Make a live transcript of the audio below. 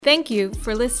Thank you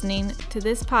for listening to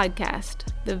this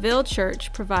podcast. The Ville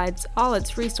Church provides all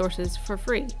its resources for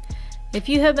free. If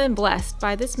you have been blessed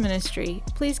by this ministry,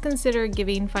 please consider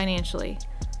giving financially.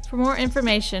 For more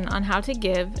information on how to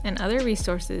give and other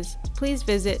resources, please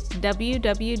visit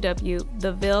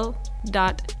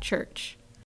www.theville.church.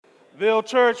 Ville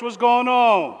Church, what's going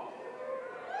on?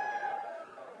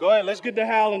 Go ahead, let's get the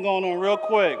howling going on real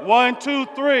quick. 1, 2,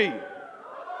 3.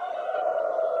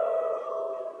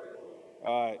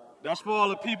 All right, that's for all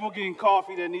the people getting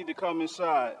coffee that need to come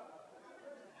inside.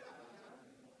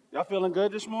 Y'all feeling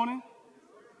good this morning?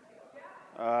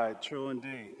 All right, true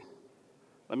indeed.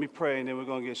 Let me pray and then we're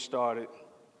going to get started.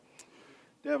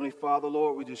 Dear Heavenly Father,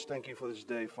 Lord, we just thank you for this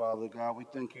day, Father God. We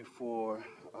thank you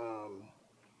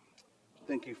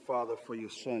Father, for your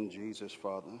son, Jesus,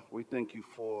 Father. We thank you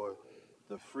for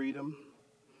the freedom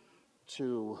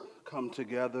to come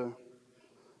together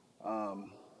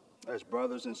as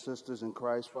brothers and sisters in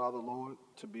Christ, Father, Lord,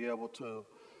 to be able to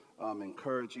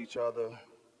encourage each other,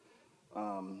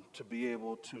 to be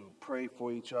able to pray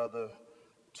for each other,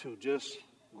 to just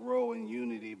grow in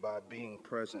unity by being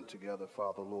present together,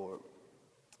 Father, Lord.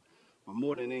 But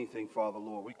more than anything, Father,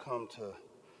 Lord, we come to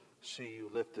see you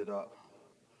lifted up,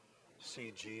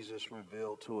 see Jesus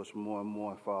revealed to us more and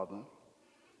more, Father.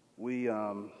 We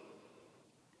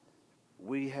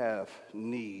have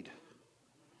need.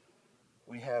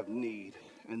 We have need,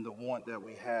 and the want that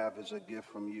we have is a gift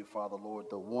from you, Father, Lord.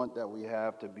 The want that we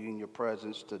have to be in your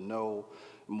presence, to know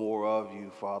more of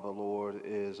you, Father, Lord,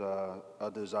 is a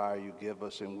desire you give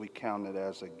us, and we count it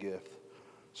as a gift.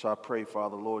 So I pray,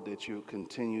 Father, Lord, that you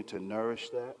continue to nourish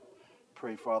that.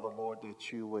 Pray, Father, Lord,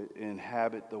 that you would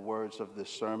inhabit the words of this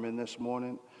sermon this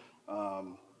morning,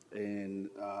 and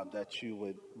that you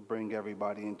would bring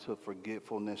everybody into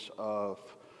forgetfulness of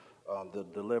the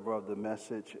deliverer of the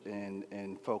message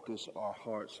and focus our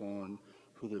hearts on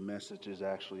who the message is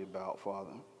actually about,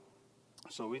 Father.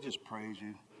 So we just praise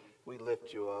you. We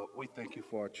lift you up. We thank you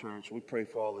for our church. We pray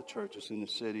for all the churches in the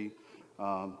city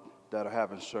that are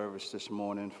having service this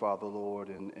morning, Father, Lord,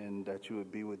 and that you would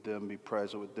be with them, be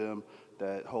present with them,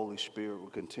 that Holy Spirit will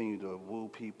continue to woo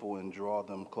people and draw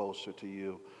them closer to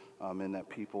you, and that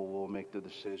people will make the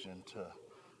decision to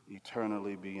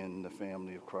eternally be in the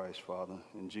family of Christ, Father.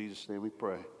 In Jesus' name we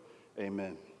pray.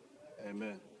 Amen.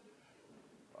 Amen.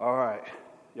 All right.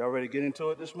 Y'all ready to get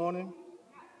into it this morning?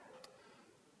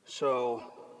 So,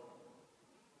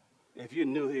 if you're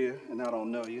new here and I don't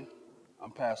know you,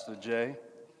 I'm Pastor Jay,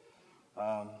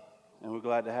 and we're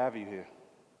glad to have you here.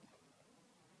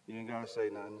 You ain't got to say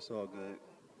nothing. It's all good.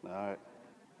 All right.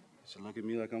 So look at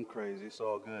me like I'm crazy. It's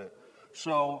all good.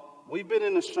 So, we've been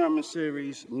in a sermon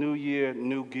series, New Year,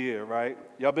 New Gear, right?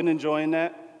 Y'all been enjoying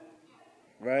that?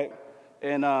 Right?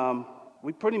 And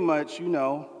we pretty much,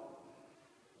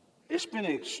 it's been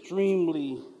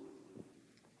extremely,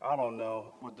 I don't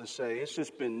know what to say. It's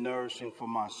just been nourishing for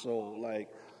my soul. Like,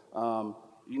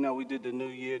 we did the New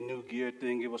Year, New Gear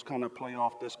thing. It was kind of play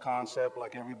off this concept.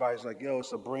 Like, everybody's like, yo,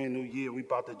 it's a brand new year. We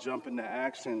about to jump into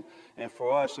action. And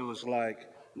for us, it was like,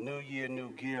 New Year,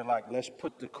 New Gear. Like, let's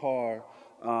put the car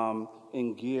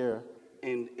in gear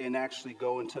and actually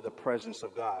go into the presence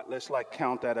of God. Let's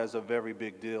count that as a very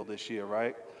big deal this year,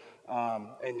 right? And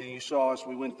then you saw us,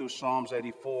 we went through Psalms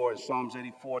 84, and Psalms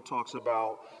 84 talks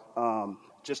about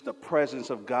just the presence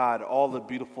of God, all the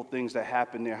beautiful things that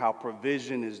happen there, how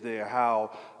provision is there,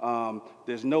 how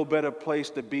there's no better place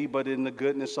to be but in the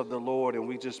goodness of the Lord, and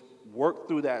we just work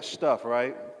through that stuff,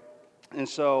 right? And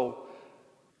so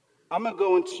I'm going to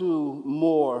go into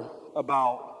more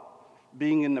about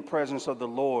being in the presence of the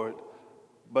Lord,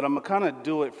 but I'm going to kind of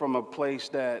do it from a place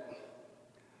that,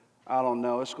 I don't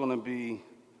know, it's going to be,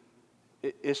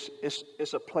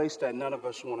 it's a place that none of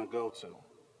us want to go to.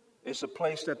 It's a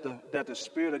place that the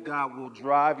Spirit of God will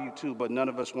drive you to, but none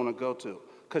of us want to go to,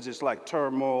 because it's like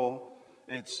turmoil,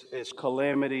 it's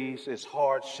calamities, it's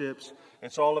hardships,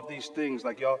 it's all of these things.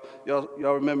 Like y'all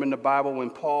remember in the Bible when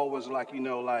Paul was like,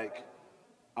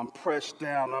 I'm pressed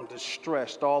down, I'm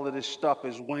distressed, all of this stuff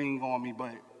is weighing on me,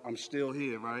 but I'm still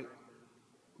here, right?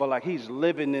 But like he's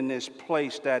living in this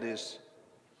place that is,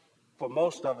 for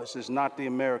most of us, is not the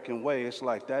American way. It's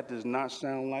like, that does not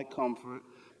sound like comfort.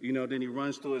 Then he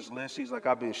runs through his list. He's like,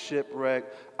 I've been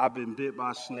shipwrecked, I've been bit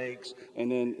by snakes.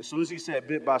 And then as soon as he said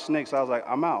bit by snakes, I was like,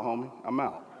 I'm out, homie, I'm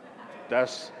out.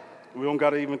 We don't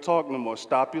got to even talk no more.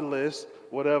 Stop your list,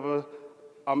 whatever.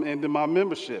 I'm ending my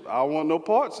membership. I don't want no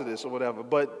parts of this or whatever.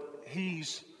 But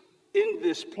he's in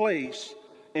this place,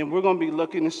 and we're going to be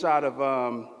looking inside of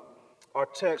our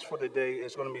text for today.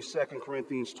 It's going to be 2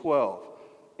 Corinthians 12.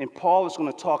 And Paul is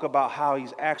going to talk about how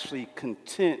he's actually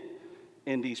content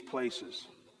in these places.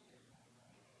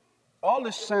 all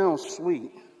this sounds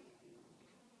sweet,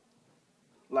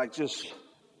 like just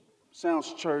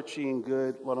sounds churchy and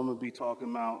good, what I'm going to be talking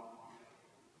about.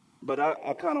 But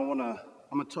I kind of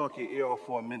I'm going to talk your ear off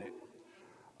for a minute.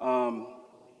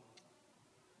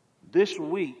 This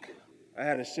week, I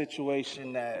had a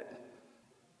situation that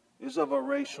is of a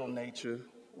racial nature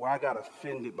where I got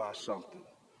offended by something.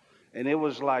 And it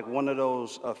was like one of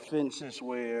those offenses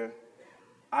where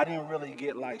I didn't really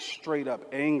get like straight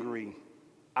up angry.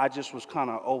 I just was kind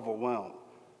of overwhelmed.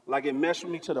 Like it messed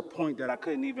with me to the point that I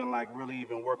couldn't even like really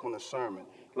even work on the sermon.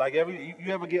 Like you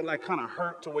ever get like kind of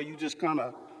hurt to where you just kind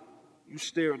of, you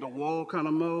stare at the wall kind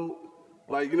of mode?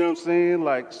 Like, you know what I'm saying?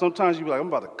 Like sometimes you be like, I'm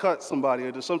about to cut somebody.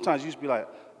 Or sometimes you just be like,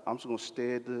 I'm just going to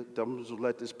stare at I'm just going to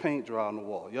let this paint dry on the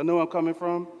wall. Y'all know where I'm coming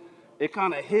from? It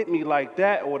kind of hit me like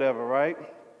that or whatever, right?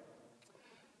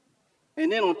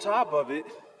 And then on top of it,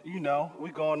 you know,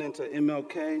 we're going into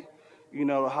MLK, you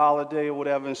know, the holiday or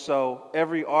whatever. And so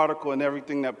every article and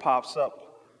everything that pops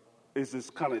up is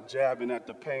just kind of jabbing at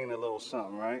the pain a little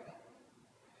something, right?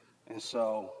 And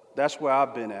so that's where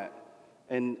I've been at.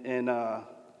 And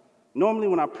normally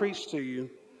when I preach to you,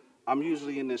 I'm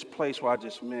usually in this place where I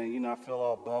just, man, you know, I feel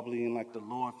all bubbly and like the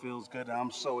Lord feels good. And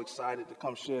I'm so excited to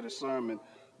come share the sermon.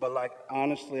 But like,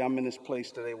 honestly, I'm in this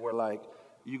place today where like,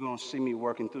 you're going to see me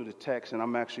working through the text, and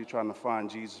I'm actually trying to find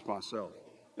Jesus myself.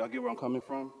 Y'all get where I'm coming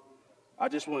from? I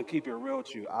just want to keep it real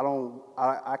with you.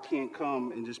 I can't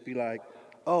come and just be like,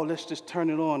 oh, let's just turn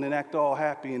it on and act all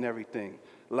happy and everything.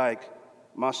 Like,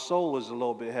 my soul is a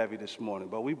little bit heavy this morning,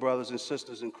 but we brothers and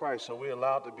sisters in Christ, so we're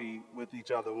allowed to be with each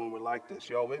other when we're like this.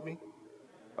 Y'all with me?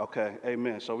 Okay,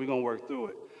 amen. So we're going to work through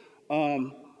it.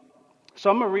 So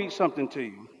I'm going to read something to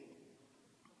you.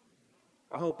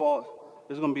 I hope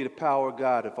there's going to be the power of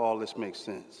God if all this makes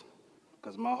sense,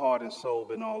 because my heart and soul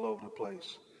been all over the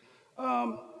place.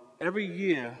 Every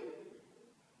year,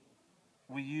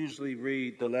 we usually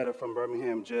read the letter from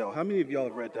Birmingham jail. How many of y'all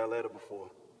have read that letter before?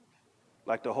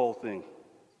 Like the whole thing?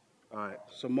 All right.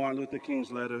 So Martin Luther King's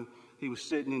letter, he was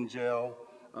sitting in jail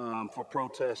for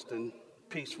protesting,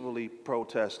 peacefully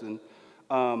protesting.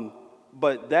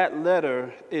 But that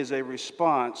letter is a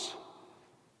response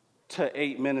to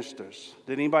 8 ministers.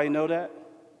 Did anybody know that?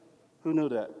 Who knew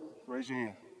that? Raise your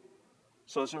hand.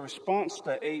 So it's a response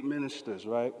to 8 ministers,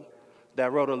 right,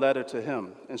 that wrote a letter to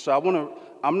him. And so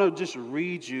I'm gonna just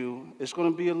read you. It's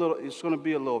gonna be a little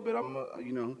bit.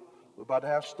 We're about to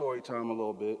have story time a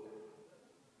little bit.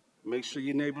 Make sure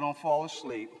your neighbor don't fall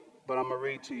asleep, but I'm gonna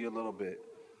read to you a little bit.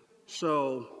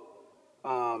 So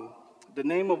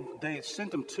they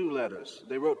sent them 2 letters.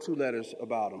 They wrote 2 letters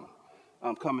about him,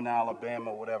 coming to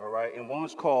Alabama, whatever, right? And one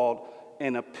was called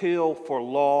An Appeal for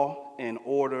Law and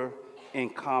Order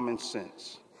and Common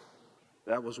Sense.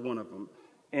 That was one of them.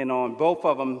 And on both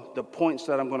of them, the points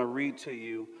that I'm going to read to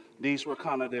you, these were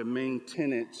kind of their main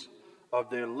tenets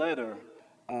of their letter.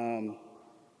 And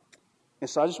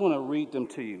so I just want to read them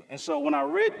to you. And so when I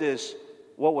read this,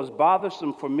 what was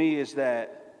bothersome for me is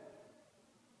that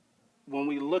when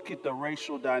we look at the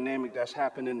racial dynamic that's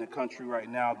happening in the country right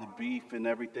now, the beef and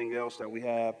everything else that we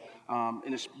have,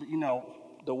 and it's, you know,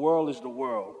 the world is the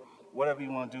world, whatever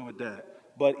you want to do with that.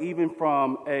 But even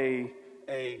from a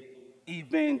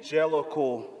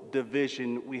evangelical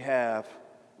division we have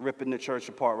ripping the church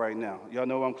apart right now. Y'all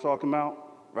know what I'm talking about,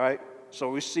 right? So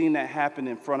we're seeing that happen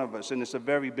in front of us, and it's a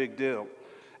very big deal.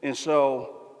 And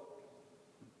so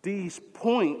these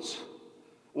points,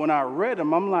 when I read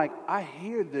them, I'm like, I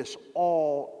hear this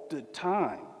all the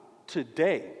time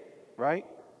today, right?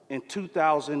 In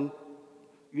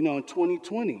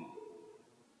 2020.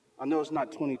 I know it's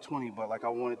not 2020, but like I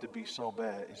want it to be so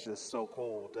bad. It's just so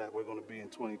cool that we're going to be in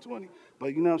 2020.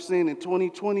 But you know what I'm saying? In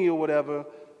 2020 or whatever,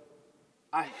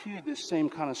 I hear this same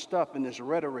kind of stuff and this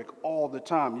rhetoric all the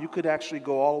time. You could actually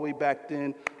go all the way back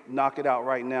then, knock it out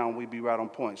right now, and we'd be right on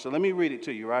point. So let me read it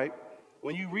to you, right?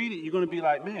 When you read it, you're going to be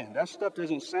like, man, that stuff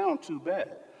doesn't sound too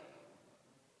bad.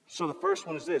 So the first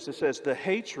one is this. It says that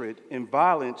hatred and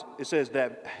violence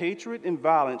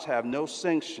have no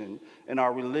sanction in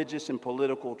our religious and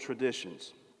political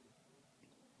traditions.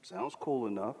 Sounds cool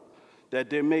enough. That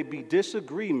there may be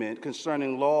disagreement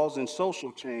concerning laws and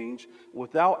social change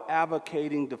without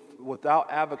advocating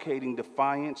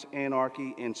defiance,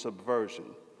 anarchy, and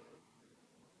subversion.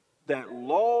 That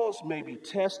laws may be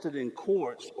tested in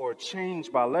courts or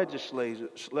changed by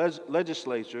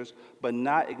legislatures, but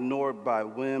not ignored by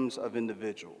whims of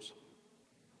individuals.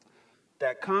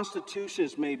 That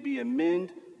constitutions may be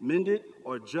amended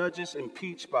or judges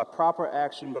impeached by proper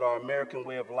action, but our American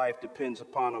way of life depends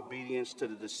upon obedience to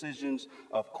the decisions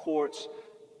of courts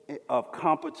of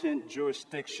competent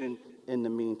jurisdiction in the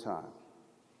meantime.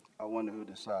 I wonder who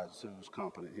decides who's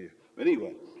competent here. But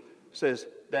anyway, it says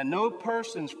that no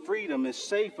person's freedom is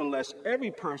safe unless every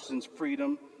person's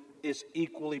freedom is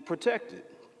equally protected.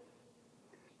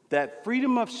 That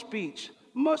freedom of speech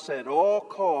must at all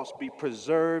costs be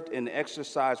preserved and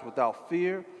exercised without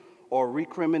fear or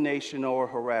recrimination or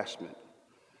harassment.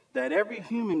 That every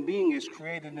human being is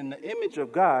created in the image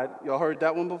of God. Y'all heard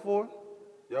that one before?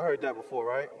 Y'all heard that before,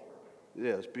 right?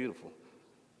 Yeah, it's beautiful.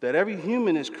 That every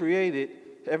human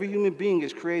being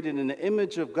is created in the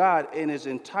image of God and is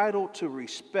entitled to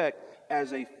respect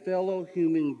as a fellow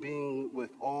human being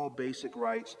with all basic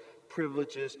rights,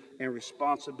 privileges, and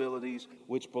responsibilities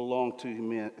which belong to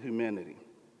humanity.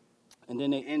 And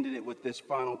then they ended it with this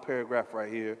final paragraph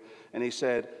right here. And they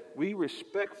said, we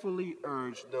respectfully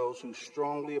urge those who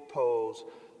strongly oppose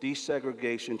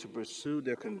desegregation to pursue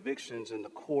their convictions in the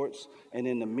courts and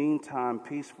in the meantime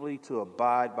peacefully to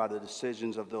abide by the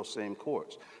decisions of those same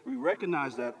courts. We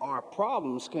recognize that our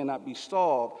problems cannot be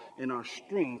solved in our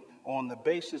strength on the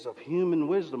basis of human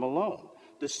wisdom alone.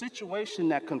 The situation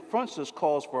that confronts us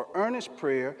calls for earnest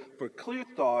prayer, for clear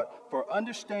thought, for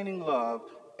understanding love,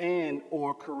 and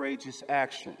or courageous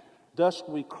action. Thus,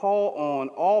 we call on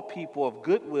all people of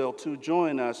goodwill to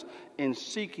join us in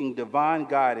seeking divine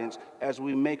guidance as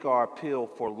we make our appeal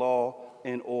for law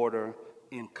and order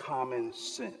in common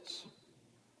sense.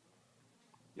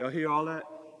 Y'all hear all that?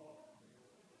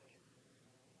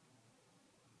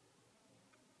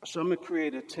 So I'm going to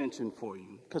create a tension for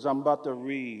you because I'm about to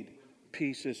read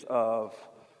pieces of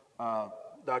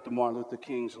Dr. Martin Luther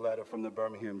King's letter from the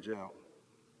Birmingham jail.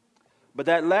 But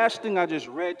that last thing I just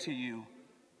read to you,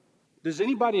 does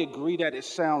anybody agree that it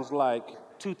sounds like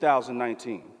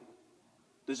 2019?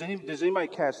 Does anybody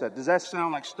catch that? Does that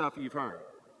sound like stuff you've heard?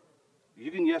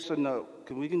 You can yes or no.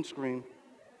 We can scream.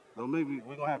 Or maybe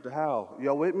we're going to have to howl.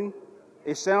 Y'all with me?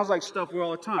 It sounds like stuff we're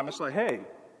all the time. It's like, hey,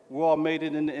 we're all made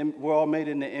in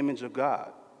the image of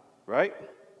God, right?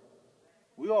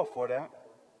 We all for that.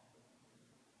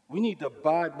 We need to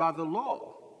abide by the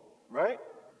law, right?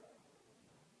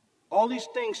 All these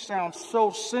things sound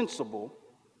so sensible,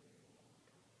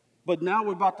 but now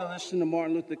we're about to listen to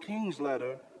Martin Luther King's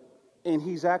letter, and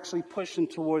he's actually pushing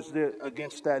towards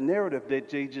against that narrative that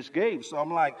Jay just gave. So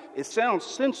I'm like, it sounds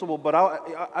sensible, but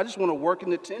I just want to work in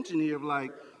the tension here of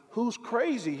like, who's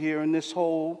crazy here in this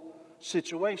whole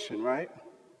situation, right?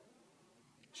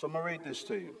 So I'm going to read this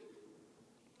to you.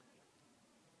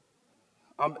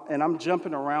 I'm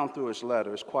jumping around through his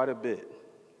letter. It's quite a bit,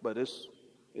 but it's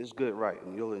good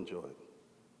writing. You'll enjoy it. It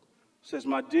says,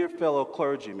 my dear fellow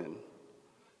clergymen,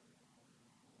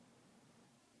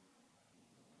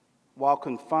 while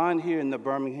confined here in the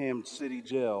Birmingham City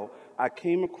Jail, I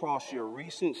came across your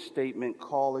recent statement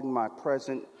calling my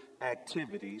present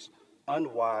activities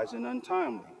unwise and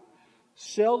untimely.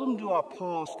 Seldom do I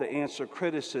pause to answer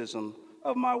criticism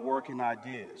of my work and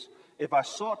ideas. If I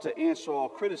sought to answer all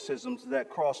criticisms that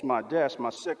crossed my desk, my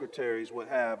secretaries would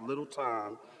have little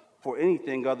time for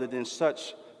anything other than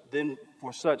such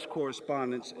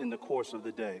correspondence in the course of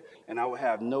the day, and I would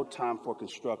have no time for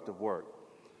constructive work.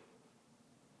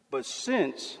 But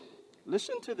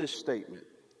listen to this statement.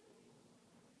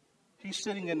 He's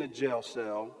sitting in a jail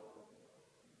cell.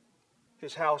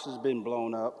 His house has been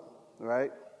blown up,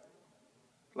 right?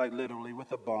 Like literally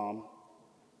with a bomb.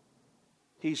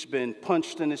 He's been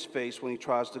punched in his face when he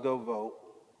tries to go vote.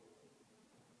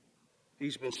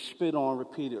 He's been spit on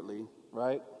repeatedly,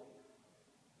 right?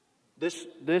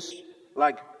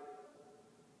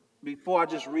 Before I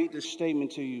just read this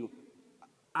statement to you,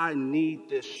 I need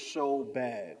this so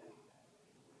bad.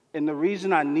 And the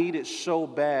reason I need it so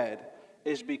bad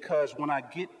is because when I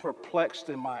get perplexed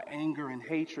in my anger and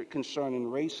hatred concerning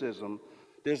racism,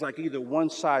 there's like either one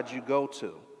side you go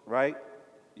to, right?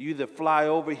 You either fly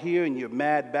over here and you're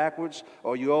mad backwards,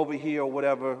 or you're over here, or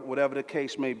whatever the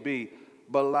case may be.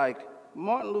 But like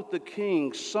Martin Luther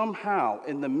King, somehow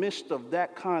in the midst of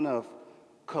that kind of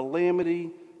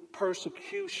calamity,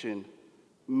 persecution,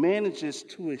 manages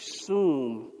to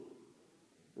assume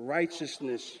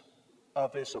righteousness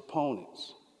of his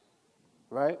opponents,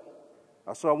 right?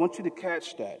 So I want you to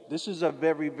catch that. This is a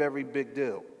very, very big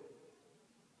deal.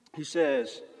 He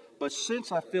says, but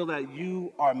since I feel that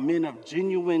you are men of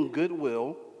genuine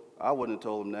goodwill, I wouldn't have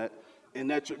told him that, and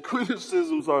that your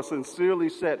criticisms are sincerely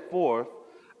set forth,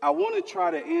 I want to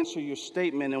try to answer your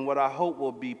statement in what I hope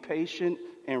will be patient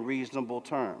and reasonable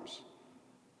terms.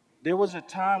 There was a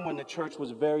time when the church was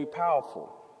very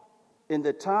powerful. In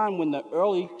the time when the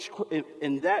early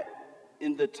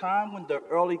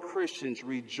Christians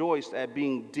rejoiced at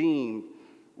being deemed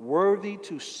worthy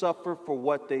to suffer for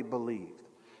what they believed.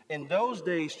 In those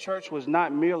days, church was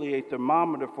not merely a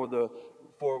thermometer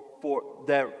for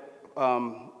that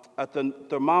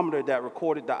thermometer that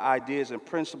recorded the ideas and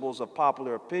principles of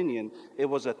popular opinion. It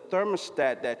was a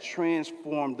thermostat that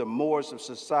transformed the mores of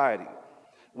society.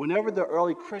 Whenever the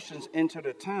early Christians entered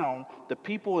a town, the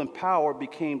people in power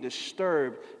became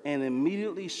disturbed and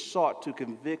immediately sought to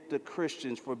convict the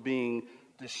Christians for being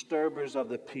disturbers of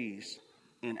the peace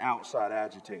and outside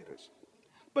agitators.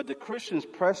 But the Christians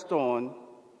pressed on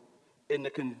in the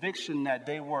conviction that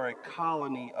they were a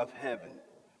colony of heaven,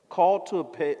 called to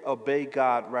obey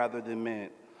God rather than man.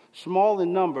 Small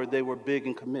in number, they were big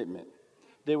in commitment.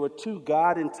 They were too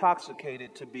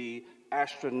God-intoxicated to be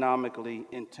astronomically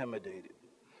intimidated.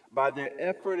 By their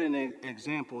effort and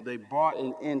example, they brought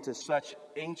an end to such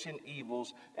ancient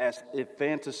evils as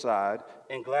infanticide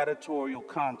and gladiatorial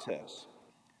contests.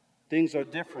 Things are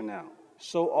different now.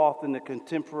 So often the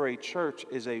contemporary church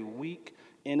is a weak,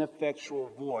 ineffectual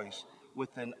voice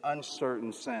with an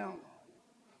uncertain sound.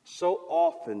 So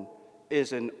often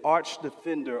is an arch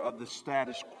defender of the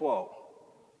status quo.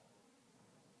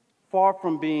 Far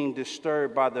from being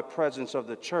disturbed by the presence of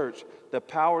the church, the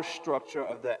power structure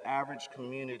of the average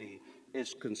community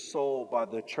is consoled by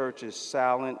the church's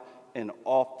silent and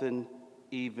often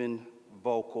even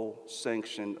vocal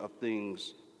sanction of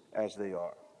things as they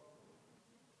are.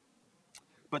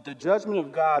 But the judgment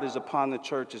of God is upon the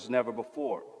church as never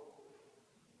before.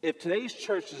 If today's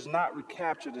church does not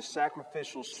recapture the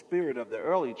sacrificial spirit of the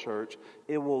early church,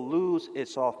 it will lose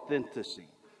its authenticity,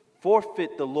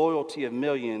 forfeit the loyalty of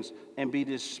millions, and be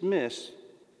dismissed,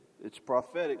 it's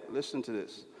prophetic, listen to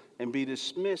this, and be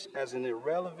dismissed as an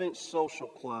irrelevant social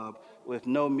club with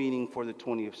no meaning for the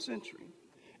 20th century.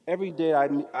 Every day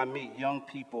I meet young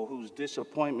people whose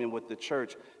disappointment with the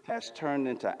church has turned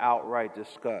into outright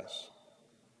disgust.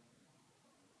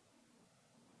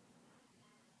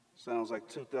 Sounds like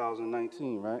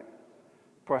 2019, right?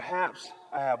 Perhaps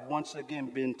I have once again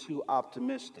been too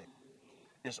optimistic.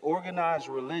 Is organized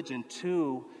religion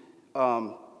too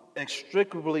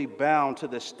extricably bound to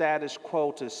the status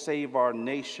quo to save our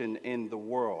nation and the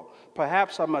world?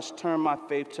 Perhaps I must turn my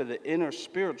faith to the inner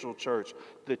spiritual church,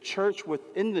 the church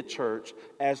within the church,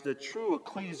 as the true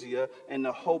ecclesia and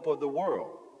the hope of the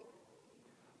world.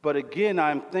 But again,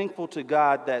 I am thankful to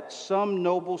God that some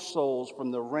noble souls from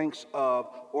the ranks of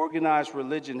organized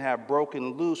religion have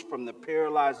broken loose from the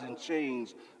paralyzing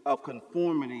chains of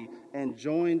conformity and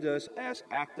joined us as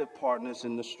active partners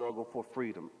in the struggle for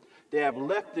freedom. They have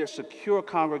left their secure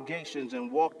congregations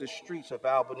and walked the streets of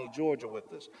Albany, Georgia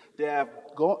with us. They have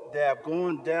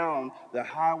gone down the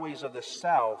highways of the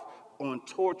South on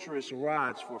torturous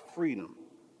rides for freedom.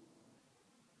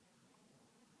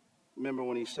 Remember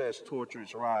when he says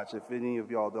torturous rides, if any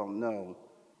of y'all don't know,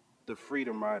 the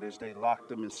Freedom Riders, they locked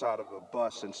them inside of a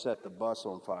bus and set the bus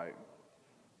on fire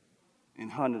and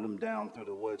hunted them down through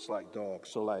the woods like dogs.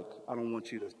 So I don't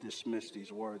want you to dismiss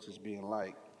these words as being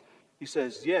light. He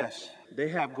says, yes, they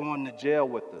have gone to jail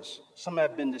with us. Some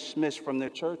have been dismissed from their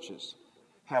churches,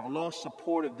 have lost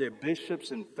support of their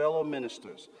bishops and fellow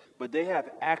ministers, but they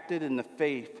have acted in the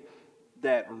faith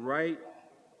that right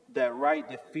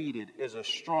defeated is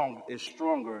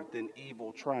stronger than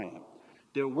evil triumph.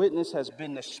 Their witness has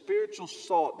been the spiritual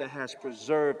salt that has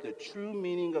preserved the true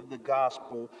meaning of the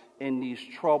gospel in these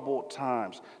troubled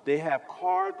times. They have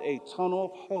carved a tunnel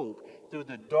of hope through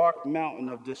the dark mountain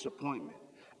of disappointment.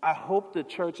 I hope the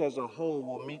church as a whole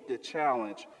will meet the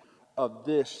challenge of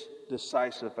this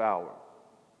decisive hour.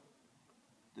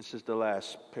 This is the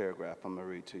last paragraph I'm going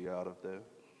to read to you out of there.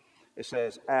 It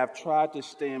says, I have tried to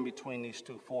stand between these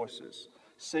two forces,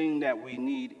 saying that we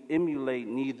need emulate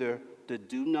neither the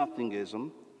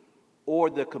do-nothingism or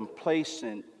the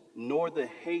complacent, nor the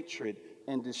hatred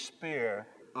and despair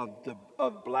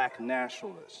of black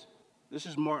nationalists. This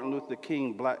is Martin Luther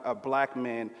King, a black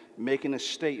man, making a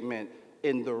statement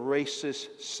in the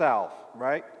racist South,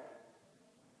 right?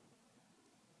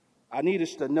 I need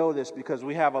us to know this because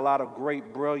we have a lot of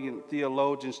great, brilliant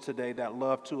theologians today that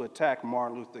love to attack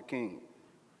Martin Luther King,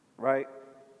 right?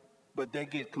 But they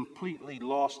get completely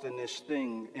lost in this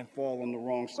thing and fall on the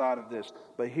wrong side of this.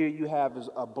 But here you have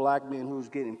a black man who's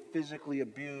getting physically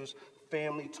abused,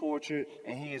 family tortured,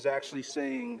 and he is actually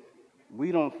saying,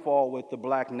 we don't fall with the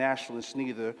black nationalists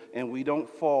neither, and we don't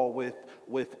fall with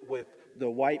the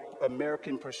white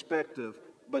American perspective,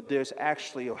 but there's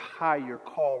actually a higher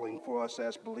calling for us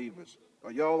as believers.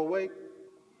 Are y'all awake?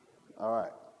 All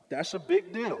right. That's a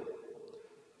big deal.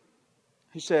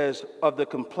 He says, of the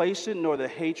complacent nor the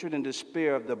hatred and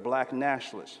despair of the black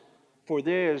nationalists, for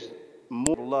there is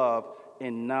more love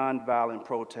in nonviolent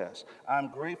protest. I'm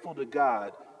grateful to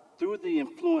God through the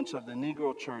influence of the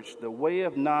Negro Church, the way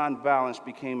of nonviolence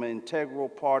became an integral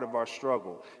part of our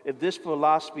struggle. If this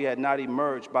philosophy had not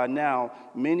emerged, by now,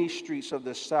 many streets of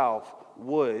the South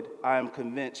would, I am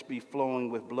convinced, be flowing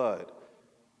with blood.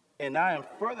 And I am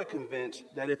further convinced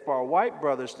that if our white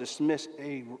brothers dismiss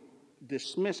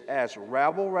as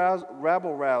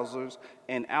rabble-rousers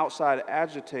and outside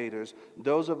agitators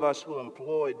those of us who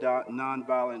employ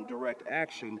nonviolent direct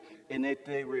action, and if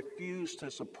they refuse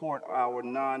to support our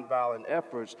nonviolent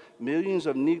efforts, millions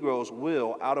of Negroes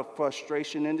will, out of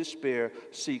frustration and despair,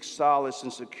 seek solace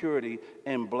and security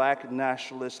in black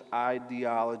nationalist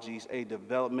ideologies, a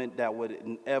development that would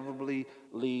inevitably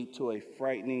lead to a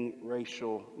frightening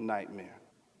racial nightmare.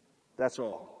 That's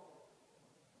all.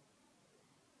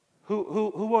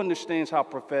 Who understands how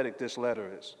prophetic this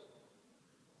letter is?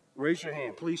 Raise your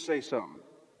hand. Please say something.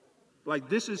 Like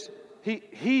this is,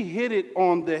 he hit it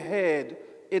on the head.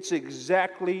 It's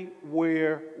exactly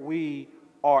where we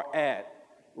are at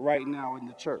right now in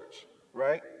the church,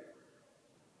 right?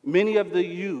 Many of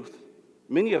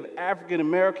African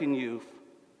American youth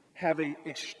have an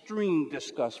extreme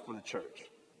disgust for the church.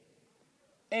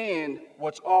 And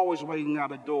what's always waiting out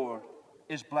the door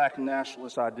is black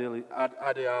nationalist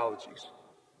ideologies,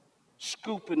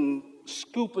 scooping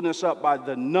us up by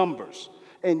the numbers.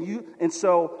 And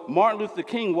so Martin Luther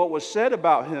King, what was said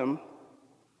about him,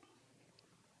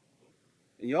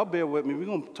 and y'all bear with me, we're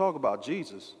going to talk about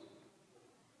Jesus.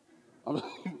 We're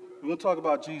going to talk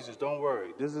about Jesus, don't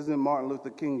worry. This isn't Martin Luther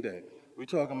King Day. We're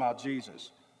talking about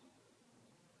Jesus.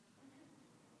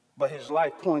 But his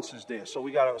life points us there, so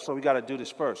we got to do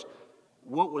this first.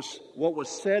 What was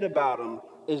said about him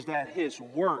is that his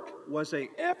work was an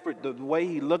effort. The way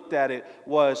he looked at it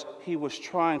was he was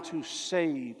trying to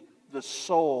save the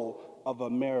soul of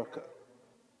America.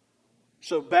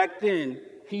 So back then,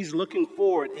 he's looking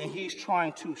forward and he's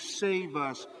trying to save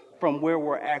us from where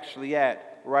we're actually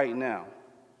at right now.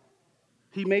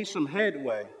 He made some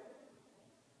headway,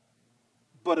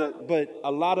 but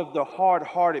a lot of the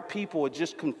hard-hearted people had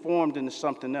just conformed into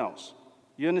something else.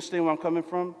 You understand where I'm coming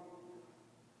from?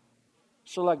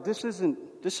 So like this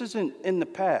isn't in the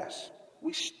past.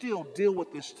 We still deal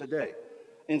with this today.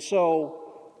 And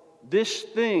so this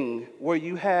thing where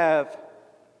you have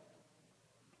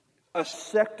a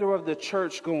sector of the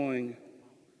church going,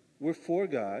 we're for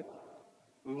God.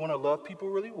 We want to love people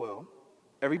really well.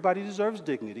 Everybody deserves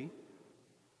dignity.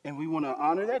 And we want to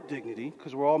honor that dignity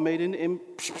because we're all made in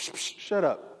shut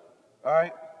up. All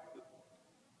right?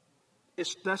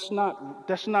 That's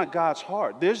not God's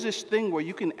heart. There's this thing where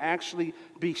you can actually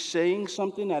be saying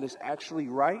something that is actually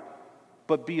right,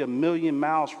 but be a million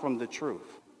miles from the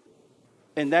truth.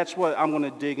 And that's what I'm going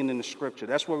to dig into the scripture.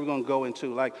 That's what we're going to go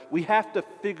into. Like, we have to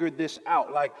figure this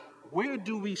out. Like, where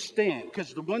do we stand?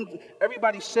 Because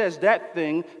everybody says that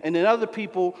thing, and then other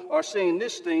people are saying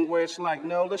this thing where it's like,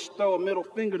 no, let's throw a middle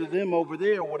finger to them over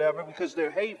there or whatever because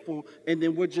they're hateful, and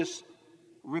then we're just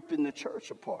ripping the church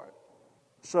apart.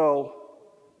 So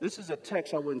this is a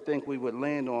text I wouldn't think we would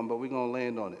land on, but we're going to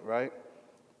land on it, right?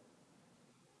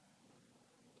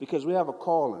 Because we have a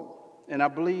calling, and I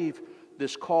believe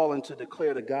this calling to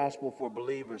declare the gospel for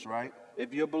believers, right?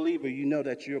 If you're a believer, you know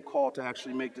that you're called to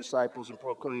actually make disciples and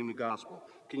proclaim the gospel.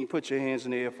 Can you put your hands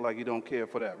in the air for like you don't care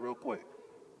for that real quick?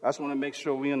 I just want to make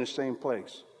sure we're in the same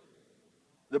place.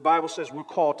 The Bible says we're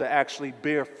called to actually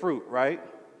bear fruit, right?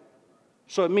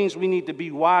 So it means we need to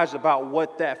be wise about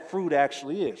what that fruit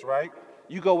actually is, right?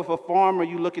 You go with a farmer,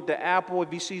 you look at the apple,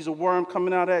 if he sees a worm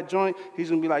coming out of that joint, he's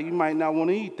going to be like, you might not want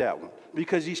to eat that one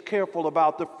because he's careful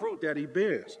about the fruit that he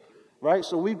bears, right?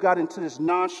 So we've got into this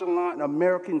nonchalant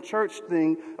American church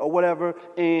thing or whatever,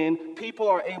 and people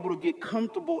are able to get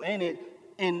comfortable in it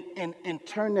and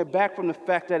turn their back from the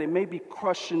fact that it may be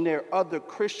crushing their other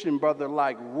Christian brother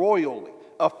like royally,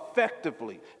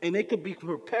 effectively, and they could be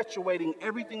perpetuating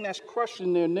everything that's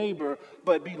crushing their neighbor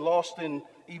but be lost in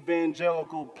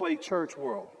evangelical play church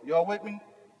world. Y'all with me?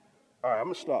 All right, I'm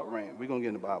going to stop ranting. We're going to get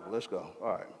in the Bible. Let's go. All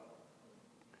right.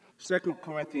 2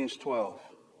 Corinthians 12.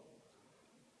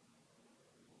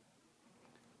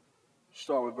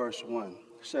 Start with verse 1. It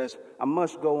says, I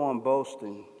must go on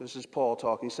boasting. This is Paul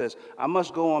talking. He says, I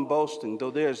must go on boasting,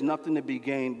 though there is nothing to be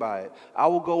gained by it. I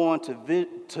will go on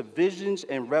to visions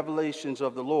and revelations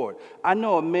of the Lord. I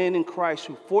know a man in Christ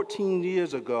who 14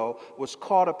 years ago was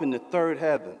caught up in the third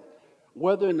heaven.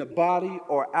 Whether in the body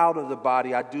or out of the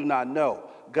body, I do not know.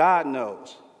 God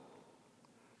knows.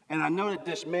 And I know that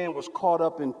this man was caught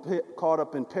up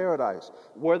in paradise.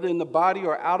 Whether in the body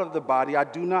or out of the body, I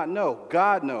do not know.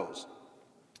 God knows.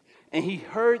 And he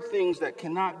heard things that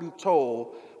cannot be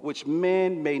told, which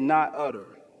man may not utter.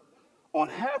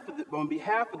 On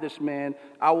behalf of this man,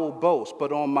 I will boast,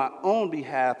 but on my own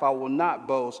behalf, I will not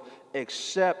boast,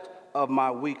 except of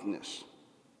my weakness.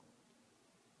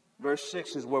 Verse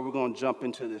 6 is where we're going to jump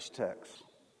into this text.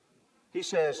 He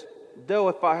says, though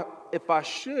if I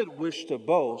should wish to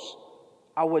boast,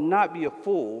 I would not be a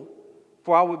fool,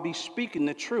 for I would be speaking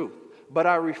the truth. But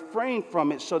I refrain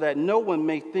from it so that no one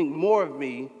may think more of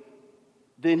me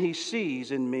than he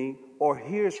sees in me or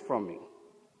hears from me.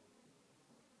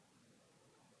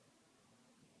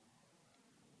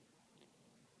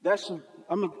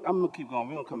 I'm going to keep going.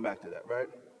 We're going to come back to that, right?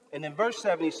 And in verse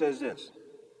 7, he says this.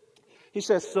 He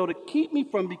says, so to keep me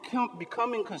from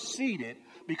becoming conceited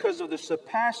because of the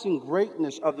surpassing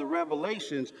greatness of the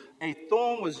revelations, a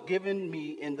thorn was given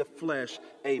me in the flesh,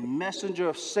 a messenger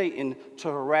of Satan to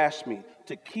harass me,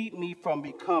 to keep me from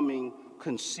becoming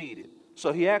conceited.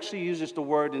 So he actually uses the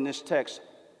word in this text.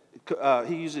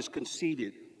 He uses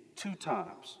conceited 2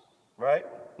 times, right?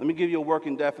 Let me give you a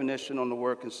working definition on the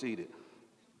word conceited.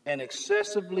 An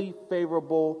excessively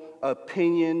favorable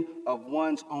opinion of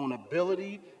one's own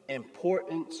ability,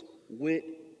 importance, wit,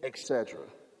 etc.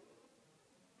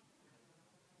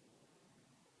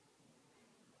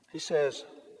 He says,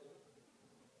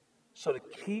 so to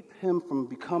keep him from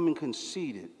becoming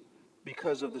conceited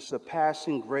because of the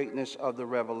surpassing greatness of the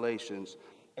revelations,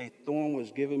 a thorn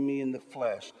was given me in the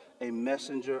flesh, a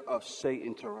messenger of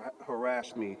Satan to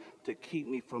harass me, to keep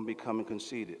me from becoming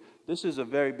conceited. This is a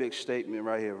very big statement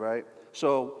right here, right?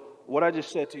 So what I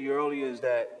just said to you earlier is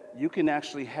that you can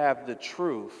actually have the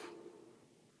truth,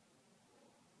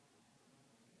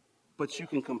 but you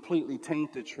can completely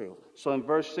taint the truth. So in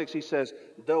verse 6, he says,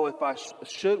 though if I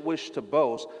should wish to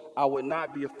boast, I would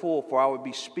not be a fool, for I would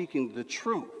be speaking the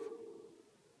truth.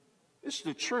 It's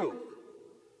the truth.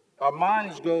 Our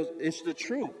mind goes, it's the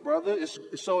truth, brother.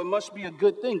 So it must be a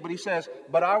good thing. But he says,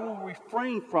 but I will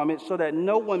refrain from it so that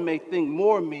no one may think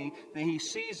more of me than he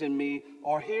sees in me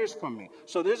or hears from me.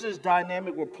 So there's this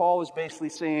dynamic where Paul is basically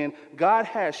saying, God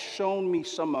has shown me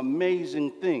some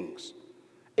amazing things.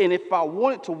 And if I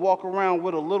wanted to walk around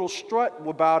with a little strut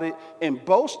about it and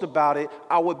boast about it,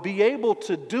 I would be able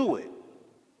to do it.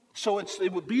 So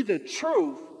it would be the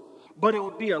truth, but it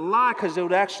would be a lie because it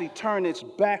would actually turn its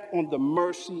back on the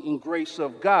mercy and grace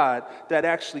of God that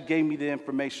actually gave me the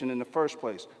information in the first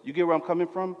place. You get where I'm coming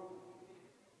from?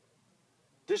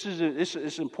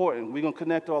 It's important. We're going to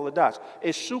connect all the dots.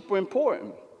 It's super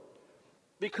important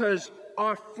because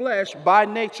our flesh, by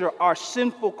nature, our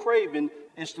sinful craving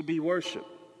is to be worshiped,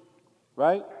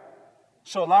 right?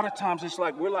 So a lot of times it's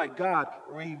like, we're like, God,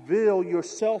 reveal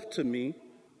yourself to me,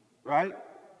 right?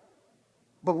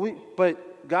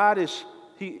 But God is,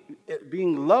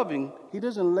 being loving, he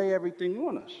doesn't lay everything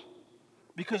on us.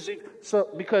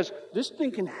 Because this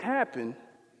thing can happen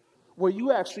where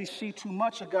you actually see too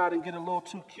much of God and get a little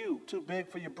too cute, too big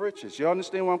for your britches. Y'all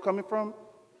understand where I'm coming from?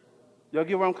 Y'all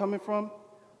get where I'm coming from?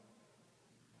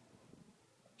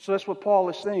 So that's what Paul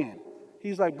is saying.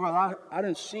 He's like, bro, I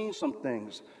done seen some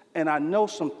things, and I know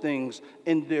some things,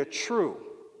 and they're true.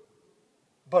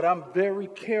 But I'm very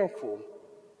careful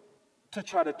to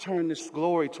try to turn this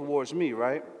glory towards me,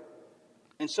 right?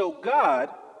 And so God,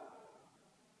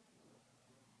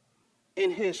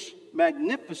 in his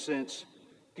magnificence,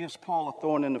 gives Paul a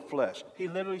thorn in the flesh. He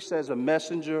literally says a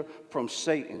messenger from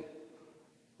Satan.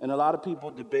 And a lot of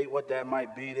people debate what that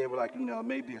might be. They were like, it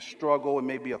may be a struggle, it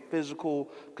may be a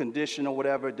physical condition or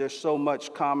whatever. There's so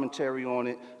much commentary on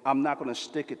it. I'm not going to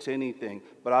stick it to anything.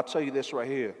 But I'll tell you this right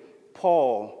here.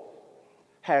 Paul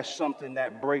has something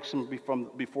that breaks him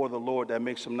before the Lord that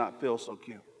makes him not feel so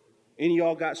cute. Any of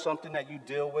y'all got something that you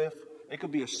deal with? It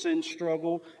could be a sin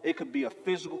struggle. It could be a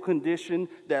physical condition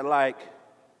that, like,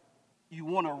 you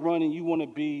want to run and you want to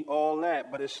be all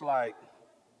that, but it's like,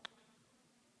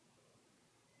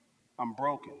 I'm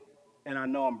broken, and I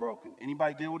know I'm broken.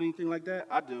 Anybody deal with anything like that?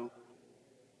 I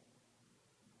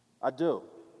do.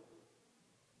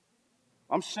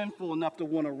 I'm sinful enough to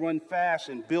want to run fast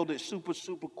and build it super,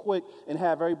 super quick and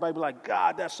have everybody be like,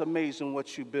 God, that's amazing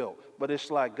what you built. But it's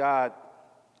like, God,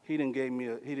 he didn't give me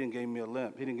a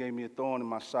limp. He didn't give me a thorn in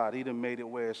my side. He done made it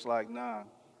where it's like, nah,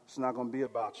 it's not going to be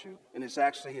about you. And it's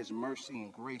actually his mercy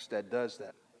and grace that does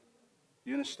that.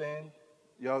 You understand?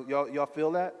 Y'all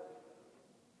feel that?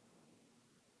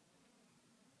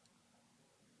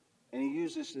 And he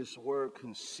uses this word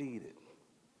conceited.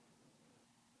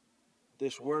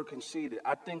 This word conceited.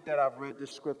 I think that I've read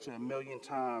this scripture a million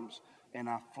times and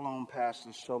I've flown past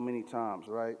it so many times,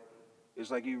 right?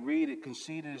 It's like you read it,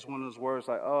 conceited is one of those words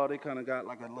like, oh, they kind of got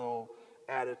like a little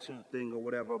attitude thing or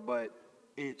whatever, but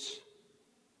it's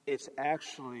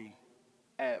actually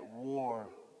at war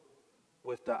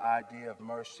with the idea of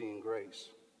mercy and grace.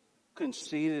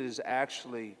 Conceited is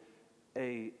actually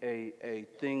a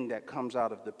thing that comes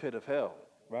out of the pit of hell,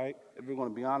 right? If we're going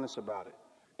to be honest about it.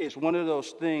 It's one of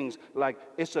those things, like,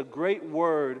 it's a great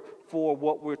word for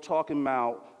what we're talking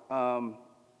about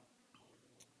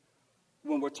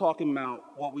when we're talking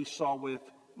about what we saw with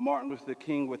Martin Luther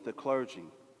King with the clergy.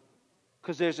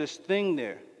 Because there's this thing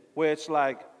there where it's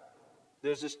like,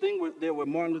 there's this thing where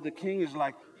Martin Luther King is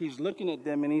like, he's looking at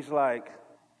them and he's like,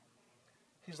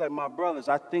 my brothers,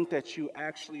 I think that you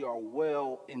actually are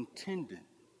well intended.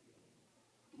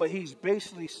 But he's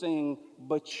basically saying,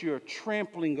 but you're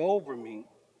trampling over me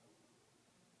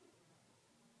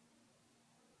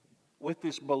with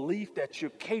this belief that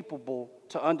you're capable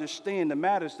to understand the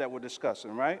matters that we're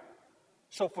discussing, right?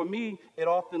 So for me, it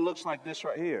often looks like this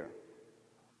right here.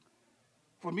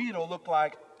 For me, it'll look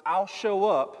like I'll show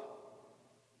up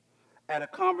at a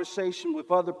conversation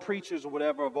with other preachers or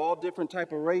whatever of all different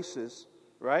type of races,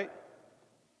 right?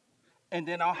 And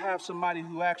then I'll have somebody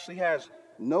who actually has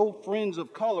no friends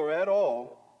of color at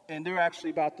all, and they're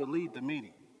actually about to lead the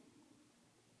meeting.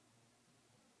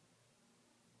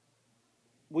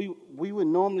 We would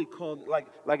normally call, like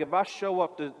if I show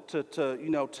up to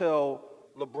tell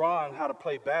LeBron how to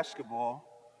play basketball,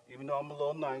 even though I'm a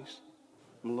little nice.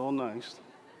 You know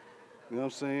what I'm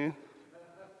saying?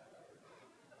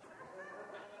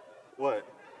 What?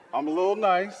 I'm a little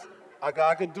nice.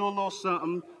 I could do a little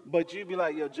something, but you'd be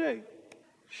like, yo, Jay,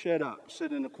 shut up,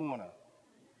 sit in the corner,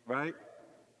 right?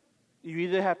 You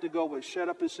either have to go with shut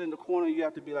up and sit in the corner, or you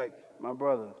have to be like, my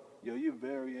brother, yo, you're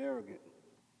very arrogant.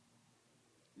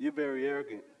 You're very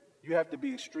arrogant. You have to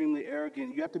be extremely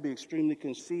arrogant. You have to be extremely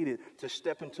conceited to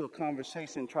step into a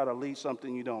conversation and try to lead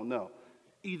something you don't know.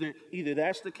 Either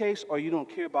that's the case, or you don't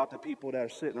care about the people that are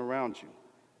sitting around you.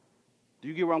 Do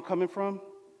you get where I'm coming from?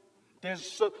 We have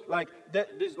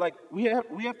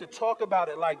to talk about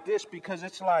it like this, because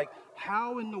it's like,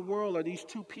 how in the world are these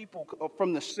two people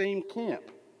from the same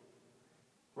camp?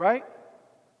 Right?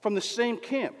 From the same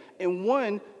camp. And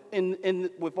one, and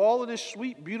with all of this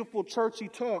sweet, beautiful churchy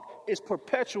talk, is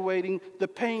perpetuating the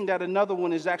pain that another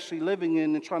one is actually living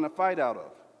in and trying to fight out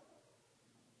of.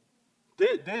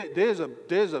 There's an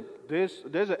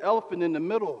elephant in the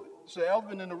middle. It's an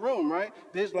elephant in the room, right?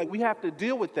 We have to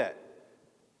deal with that.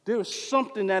 There is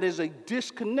something that is a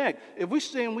disconnect. If we're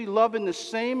saying we love in the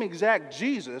same exact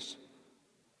Jesus,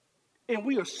 and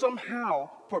we are somehow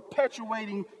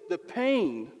perpetuating the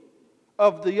pain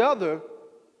of the other,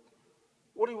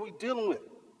 what are we dealing with?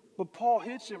 But Paul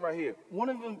hits it right here. One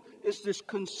of them is this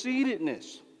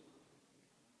conceitedness.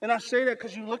 And I say that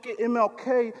because you look at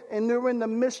MLK, and they're in the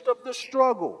midst of the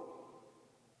struggle.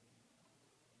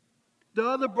 The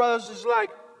other brothers is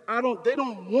like, they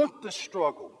don't want the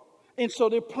struggle. And so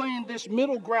they're playing this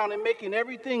middle ground and making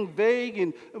everything vague,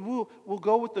 and we'll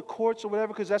go with the courts or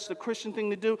whatever, because that's the Christian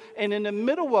thing to do. And in the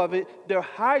middle of it, they're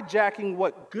hijacking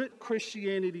what good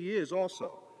Christianity is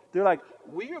also. They're like,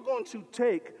 we are going to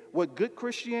take what good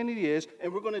Christianity is,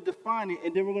 and we're going to define it,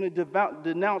 and then we're going to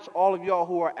denounce all of y'all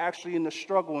who are actually in the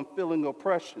struggle and feeling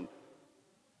oppression,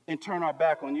 and turn our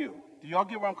back on you. Do y'all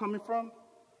get where I'm coming from?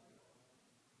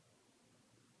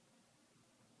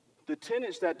 The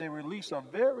tenets that they release are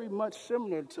very much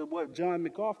similar to what John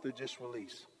MacArthur just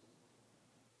released.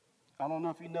 I don't know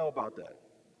if you know about that.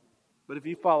 But if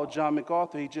you follow John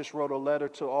MacArthur, he just wrote a letter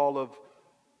to all of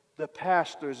the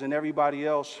pastors and everybody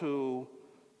else who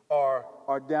are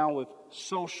down with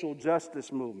social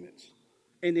justice movements.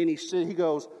 And then he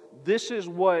goes, this is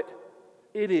what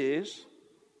it is,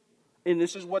 and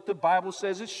this is what the Bible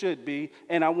says it should be,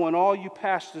 and I want all you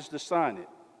pastors to sign it.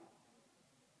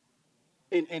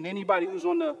 And anybody who's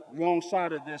on the wrong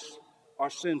side of this are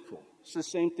sinful. It's the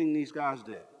same thing these guys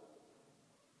did.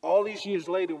 All these years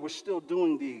later, we're still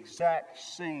doing the exact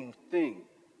same thing.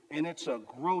 And it's a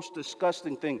gross,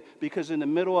 disgusting thing, because in the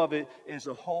middle of it is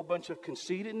a whole bunch of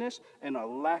conceitedness and a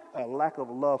lack of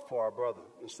love for our brother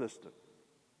and sister.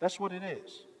 That's what it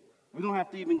is. We don't have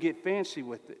to even get fancy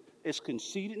with it. It's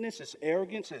conceitedness, it's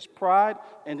arrogance, it's pride,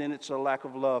 and then it's a lack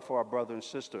of love for our brother and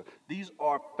sister. These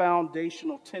are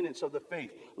foundational tenets of the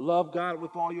faith. Love God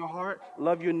with all your heart.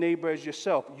 Love your neighbor as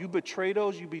yourself. You betray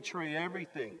those, you betray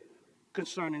everything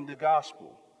concerning the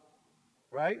gospel.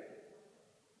 Right?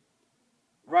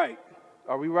 Right.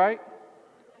 Are we right?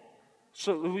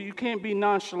 So you can't be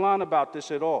nonchalant about this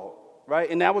at all. Right?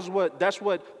 And that's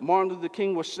what Martin Luther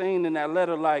King was saying in that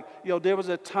letter. Like, there was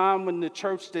a time when the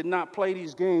church did not play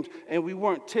these games, and we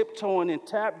weren't tiptoeing and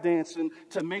tap dancing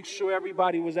to make sure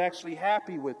everybody was actually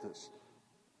happy with us.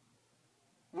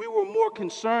 We were more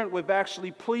concerned with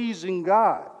actually pleasing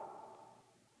God.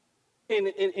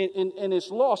 and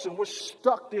it's lost, and we're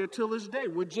stuck there till this day.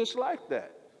 We're just like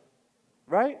that,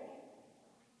 right?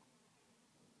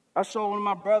 I saw one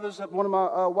of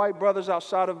my white brothers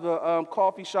outside of the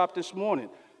coffee shop this morning,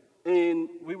 and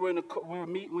we were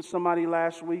meeting with somebody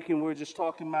last week, and we were just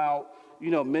talking about,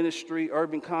 ministry,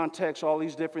 urban context, all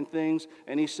these different things.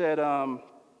 And he said,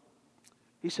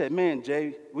 "Man,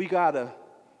 Jay, we gotta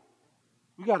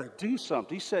do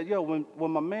something." He said, when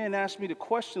my man asked me the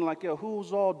question, like,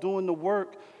 who's all doing the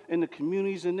work in the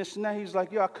communities and this and that, he's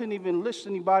like, I couldn't even list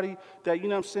anybody that,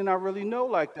 I really know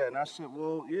like that. And I said,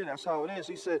 well, yeah, that's how it is.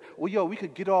 He said, well, we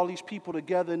could get all these people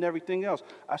together and everything else.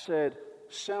 I said,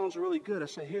 sounds really good. I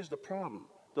said, here's the problem.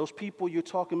 Those people you're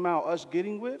talking about us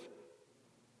getting with,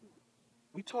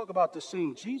 we talk about the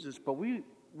same Jesus, but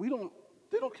they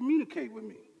don't communicate with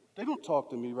me. They don't talk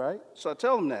to me, right? So I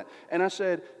tell them that. And I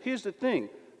said, here's the thing.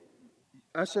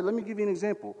 I said, let me give you an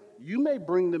example. You may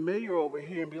bring the mayor over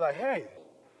here and be like, hey,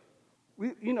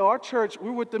 our church,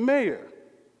 we're with the mayor.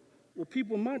 Well,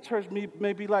 people in my church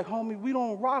may be like, homie, we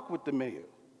don't rock with the mayor.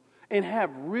 And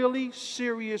have really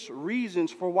serious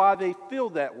reasons for why they feel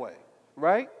that way,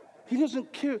 right? He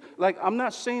doesn't care. Like, I'm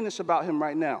not saying this about him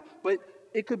right now, but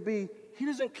it could be he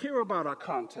doesn't care about our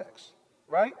context,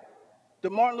 right? The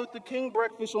Martin Luther King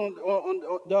breakfast on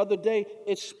the other day,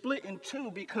 it's split in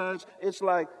two because it's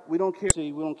like we don't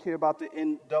care about the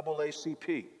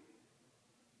NAACP.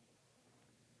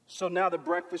 So now the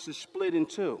breakfast is split in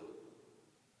two.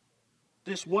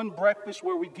 This one breakfast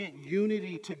where we get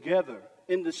unity together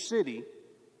in the city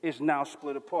is now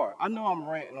split apart. I know I'm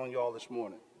ranting on y'all this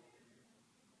morning,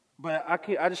 but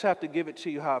I just have to give it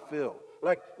to you how I feel.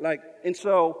 And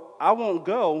so I won't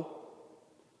go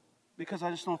because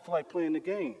I just don't feel like playing the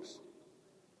games,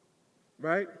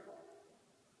 right?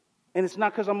 And it's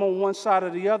not because I'm on one side or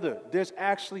the other. There's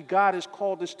actually, God has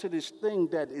called us to this thing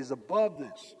that is above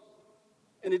this.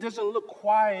 And it doesn't look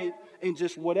quiet and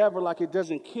just whatever, like it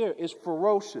doesn't care. It's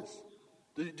ferocious.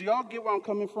 Do y'all get where I'm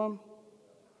coming from?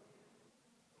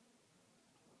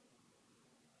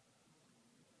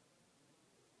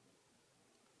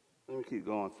 Let me keep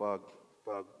going if I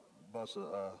bust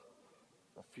a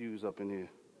fuse up in here.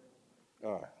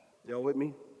 All right. Y'all with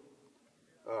me?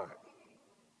 All right.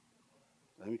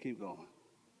 Let me keep going.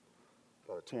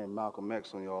 Got to turn Malcolm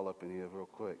X on y'all up in here real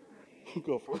quick.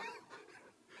 Go for it.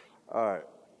 All right.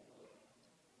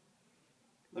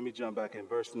 Let me jump back in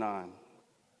verse 9.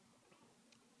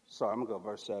 Sorry, I'm going to go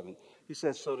verse 7. He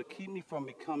says, so to keep me from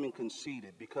becoming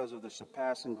conceited because of the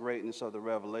surpassing greatness of the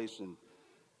revelation,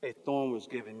 a thorn was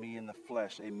given me in the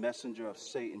flesh, a messenger of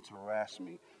Satan to harass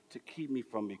me, to keep me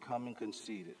from becoming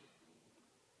conceited.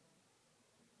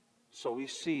 So we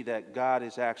see that God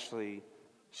is actually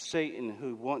Satan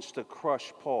who wants to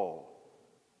crush Paul.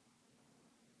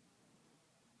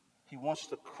 He wants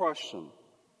to crush him,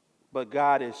 but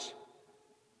God is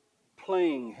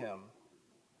playing him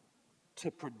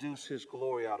to produce his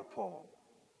glory out of Paul.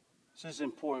 This is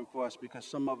important for us because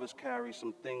some of us carry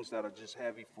some things that are just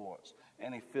heavy for us,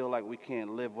 and they feel like we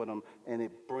can't live with them, and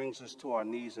it brings us to our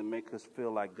knees and makes us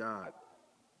feel like God.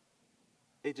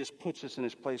 It just puts us in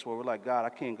this place where we're like, God, I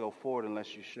can't go forward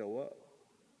unless you show up.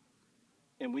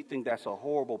 And we think that's a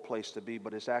horrible place to be,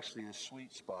 but it's actually a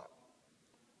sweet spot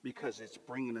because it's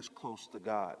bringing us close to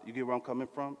God. You get where I'm coming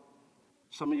from?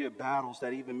 Some of your battles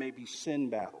that even may be sin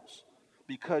battles,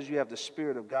 because you have the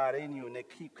Spirit of God in you and they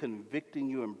keep convicting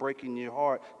you and breaking your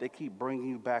heart, they keep bringing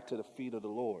you back to the feet of the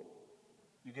Lord.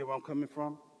 You get where I'm coming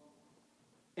from?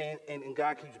 And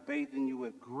God keeps bathing you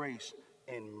with grace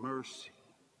and mercy.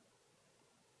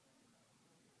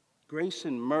 Grace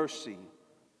and mercy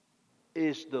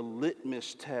is the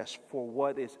litmus test for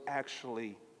what is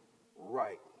actually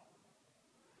right.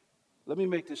 Let me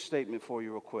make this statement for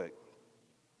you real quick.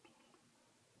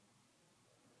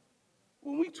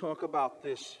 When we talk about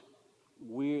this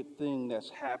weird thing that's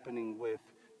happening with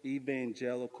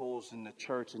evangelicals in the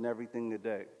church and everything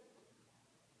today,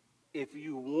 if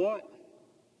you want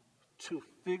to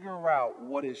figure out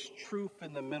what is truth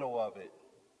in the middle of it,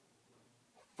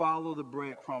 follow the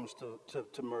breadcrumbs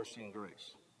to mercy and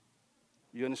grace.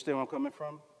 You understand where I'm coming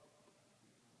from?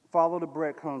 Follow the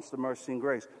breadcrumbs to mercy and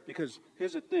grace. Because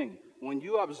here's the thing. When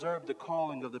you observe the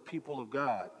calling of the people of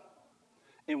God,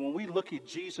 and when we look at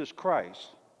Jesus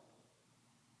Christ,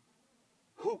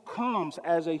 who comes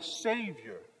as a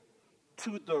Savior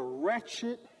to the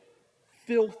wretched,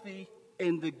 filthy,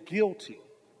 and the guilty.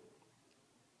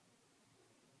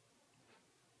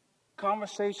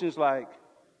 Conversations like,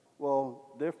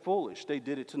 well, they're foolish. They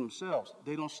did it to themselves.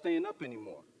 They don't stand up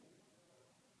anymore.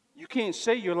 You can't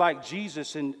say you're like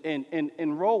Jesus and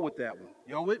roll with that one.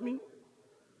 Y'all with me?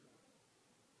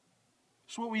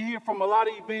 It's what we hear from a lot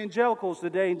of evangelicals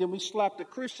today, and then we slap the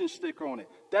Christian sticker on it.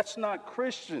 That's not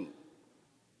Christian.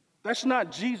 That's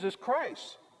not Jesus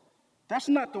Christ. That's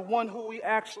not the one who we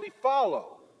actually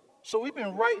follow. So we've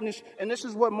been writing this, and this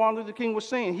is what Martin Luther King was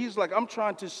saying. He's like, I'm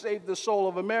trying to save the soul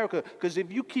of America, because if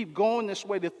you keep going this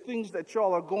way, the things that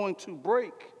y'all are going to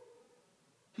break.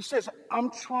 He says,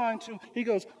 he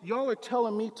goes, y'all are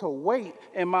telling me to wait,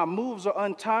 and my moves are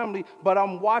untimely, but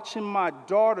I'm watching my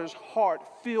daughter's heart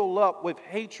fill up with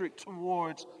hatred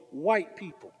towards white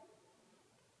people.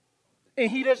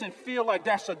 And he doesn't feel like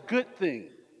that's a good thing.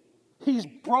 He's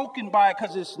broken by it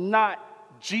because it's not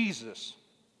Jesus.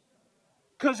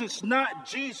 Because it's not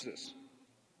Jesus.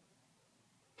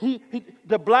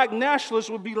 The black nationalists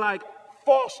would be like,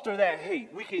 foster that hate.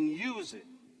 We can use it.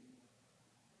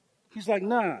 He's like,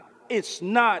 nah, it's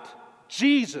not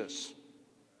Jesus.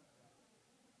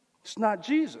 It's not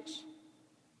Jesus.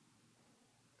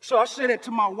 So I say that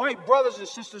to my white brothers and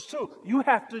sisters too. You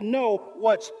have to know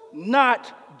what's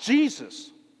not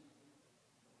Jesus.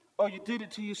 Oh, you did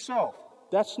it to yourself.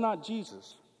 That's not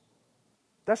Jesus.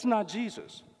 That's not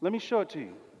Jesus. Let me show it to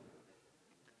you.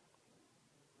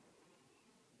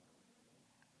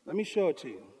 Let me show it to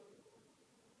you.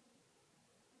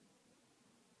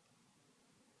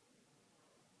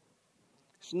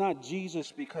 It's not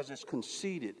Jesus because it's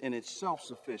conceited and it's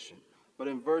self-sufficient. But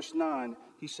in verse 9,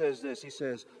 he says this. He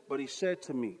says, but he said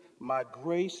to me, my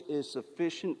grace is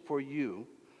sufficient for you,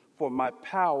 for my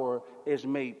power is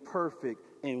made perfect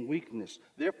in weakness.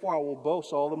 Therefore, I will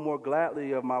boast all the more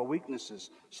gladly of my weaknesses,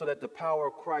 so that the power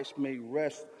of Christ may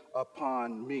rest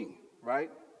upon me.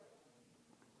 Right?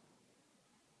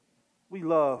 We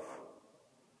love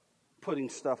putting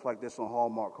stuff like this on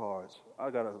Hallmark cards.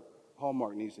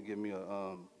 Hallmark needs to give me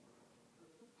a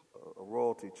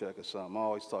royalty check or something. I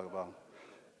always talk about it.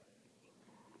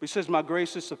 He says, my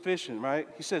grace is sufficient, right?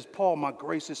 He says, Paul, my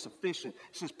grace is sufficient.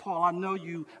 He says, Paul, I know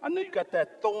you got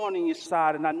that thorn in your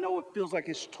side, and I know it feels like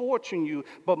it's torturing you,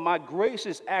 but my grace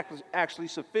is actually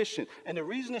sufficient. And the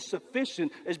reason it's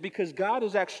sufficient is because God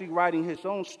is actually writing his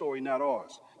own story, not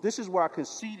ours. This is where our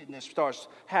conceitedness starts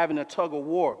having a tug of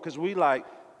war, because we like,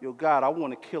 yo, God, I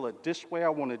want to kill it this way. I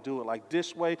want to do it like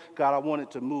this way. God, I want it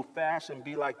to move fast and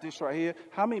be like this right here.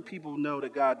 How many people know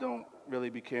that God don't really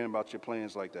be caring about your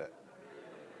plans like that?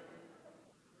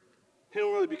 He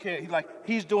don't really be caring.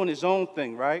 He's doing his own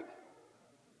thing, right?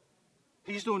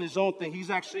 He's doing his own thing. He's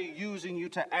actually using you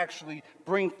to actually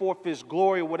bring forth his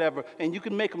glory or whatever. And you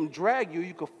can make him drag you.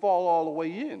 You can fall all the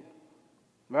way in,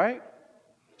 right?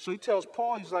 So he tells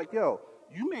Paul, he's like, yo,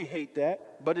 you may hate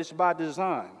that, but it's by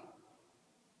design.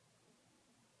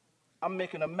 I'm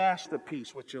making a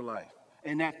masterpiece with your life.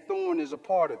 And that thorn is a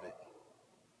part of it.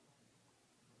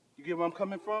 You get where I'm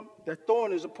coming from? That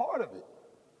thorn is a part of it.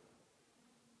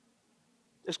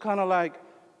 It's kind of like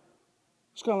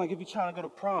if you're trying to go to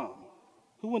prom.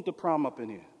 Who went to prom up in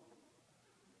here?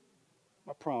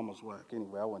 My prom was whack.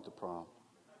 Anyway, I went to prom.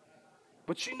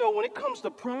 But you know, when it comes to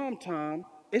prom time,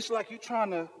 it's like you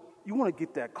want to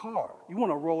get that car. You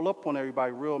want to roll up on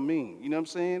everybody real mean. You know what I'm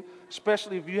saying?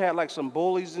 Especially if you had like some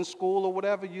bullies in school or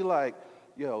whatever. You like,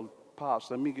 yo,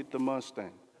 Pops, let me get the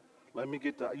Mustang. Let me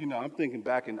get I'm thinking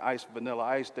back in Vanilla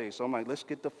Ice days. So I'm like, let's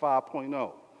get the 5.0. You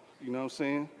know what I'm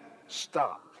saying?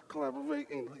 Stop. Collaborate.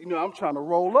 And, I'm trying to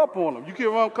roll up on them. You get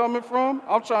where I'm coming from?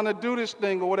 I'm trying to do this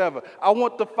thing or whatever. I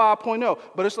want the 5.0.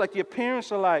 But it's like your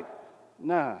parents are like,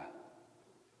 nah,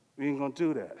 we ain't going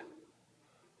to do that.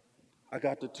 I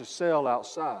got the Tercel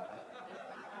outside.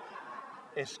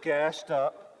 It's gassed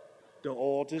up. The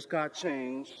oil just got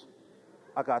changed.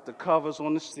 I got the covers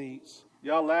on the seats.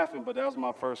 Y'all laughing, but that was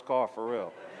my first car for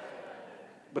real.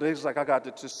 But it's like I got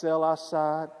the Tercel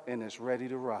outside, and it's ready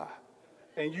to ride.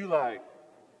 And you like,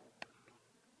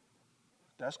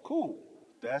 that's cool.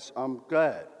 I'm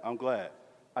glad.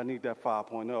 I need that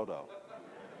 5.0 though.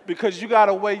 Because you got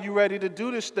a way you ready to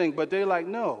do this thing. But they're like,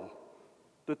 no,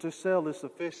 the Tercel is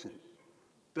sufficient.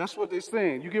 That's what they're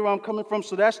saying. You get where I'm coming from?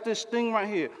 So that's this thing right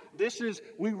here.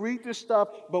 We read this stuff,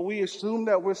 but we assume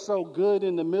that we're so good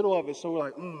in the middle of it. So we're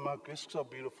like, my grace is so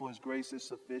beautiful. His grace is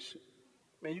sufficient.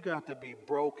 Man, you got to be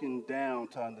broken down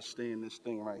to understand this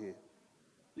thing right here.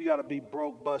 You got to be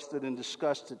broke, busted, and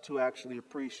disgusted to actually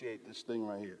appreciate this thing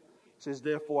right here. It says,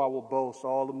 therefore I will boast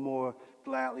all the more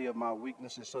gladly of my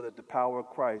weaknesses, so that the power of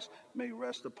Christ may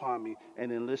rest upon me.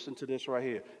 And then listen to this right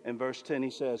here. In verse 10 he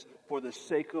says, for the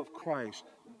sake of Christ,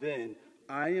 then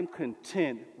I am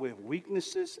content with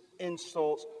weaknesses,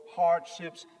 insults,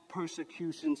 hardships,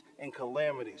 persecutions, and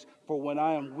calamities. For when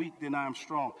I am weak, then I am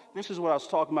strong. This is what I was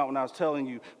talking about when I was telling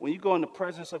you. When you go in the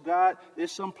presence of God,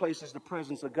 there's some places the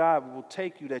presence of God will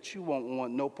take you that you won't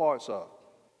want no parts of.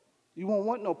 You won't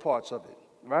want no parts of it,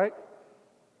 right?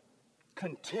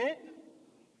 Content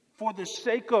for the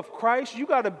sake of Christ. You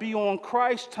got to be on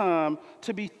Christ's time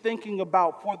to be thinking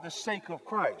about for the sake of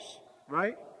Christ,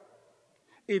 right?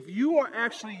 If you are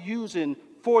actually using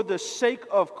for the sake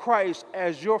of Christ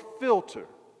as your filter,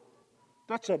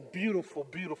 that's a beautiful,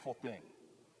 beautiful thing.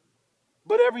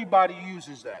 But everybody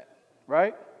uses that,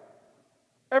 right?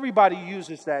 Everybody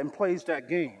uses that and plays that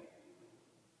game.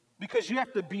 Because you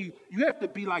have to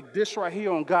be like this right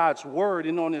here on God's word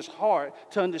and on his heart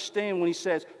to understand when he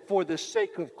says, for the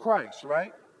sake of Christ,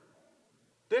 right?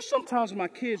 There's sometimes my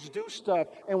kids do stuff,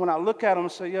 and when I look at them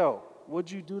and say, yo, what'd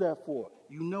you do that for?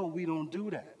 You know we don't do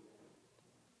that.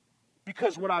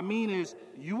 Because what I mean is,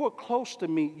 you are close to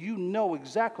me, you know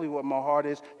exactly what my heart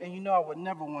is, and you know I would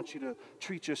never want you to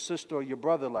treat your sister or your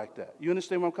brother like that. You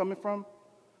understand where I'm coming from?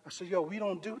 I said, yo, we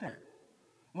don't do that.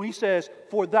 When he says,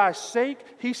 for thy sake,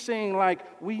 he's saying like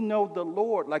we know the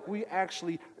Lord, like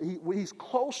he's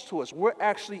close to us. We're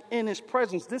actually in his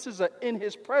presence. This is an in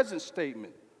his presence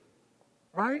statement,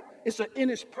 right? It's an in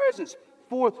his presence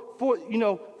for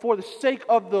the sake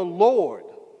of the Lord.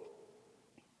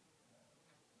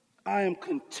 I am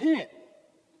content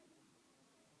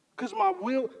because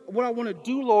what I want to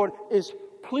do, Lord, is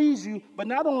please you. But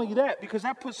not only that, because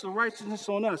that puts the righteousness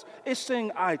on us. It's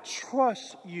saying, I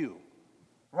trust you,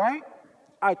 right?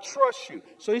 I trust you.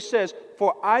 So he says,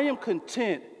 for I am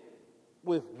content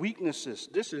with weaknesses.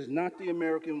 This is not the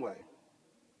American way.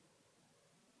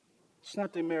 It's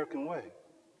not the American way.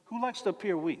 Who likes to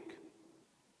appear weak?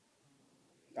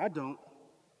 I don't.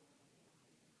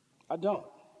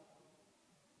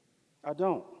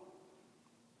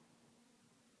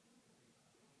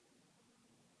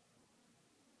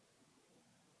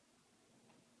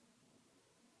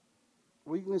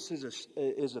 Weakness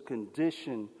is a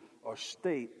condition or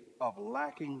state of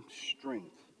lacking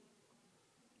strength.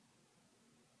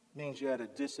 Means you're at a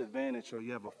disadvantage or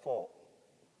you have a fault.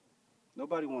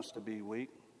 Nobody wants to be weak.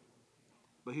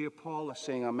 But here Paul is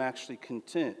saying, I'm actually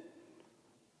content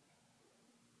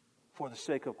for the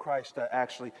sake of Christ. That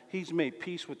actually, he's made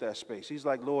peace with that space. He's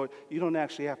like, Lord, you don't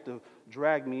actually have to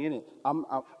drag me in it.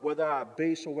 Whether I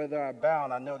base or whether I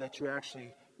bound, I know that you're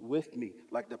actually with me.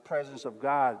 Like the presence of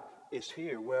God is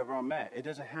here wherever I'm at. It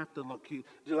doesn't have to look cute.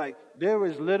 Like there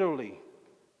is literally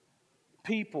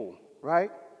people,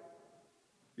 right?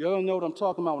 You don't know what I'm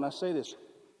talking about when I say this,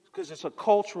 because it's a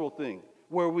cultural thing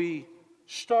where we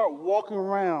start walking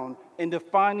around and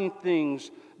defining things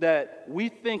that we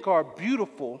think are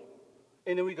beautiful,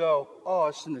 and then we go, oh,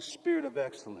 it's in the spirit of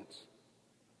excellence.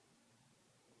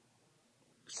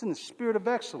 It's in the spirit of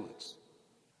excellence.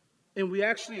 And we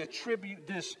actually attribute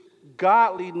this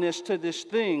godliness to this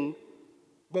thing,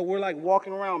 but we're like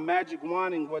walking around magic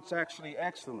wanding what's actually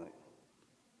excellent.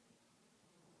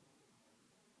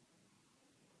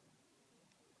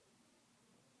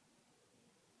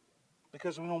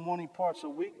 Because we don't want any parts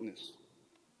of weakness.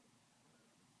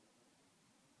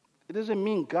 It doesn't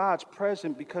mean God's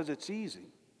present because it's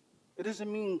easy. It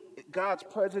doesn't mean God's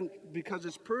present because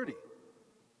it's pretty.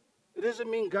 It doesn't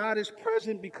mean God is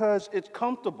present because it's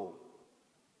comfortable.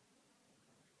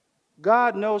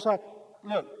 God knows how.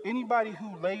 Look, anybody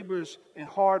who labors and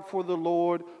hard for the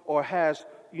Lord or has,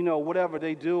 whatever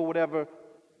they do, whatever,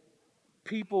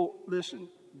 people, listen,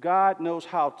 God knows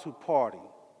how to party.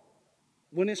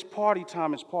 When it's party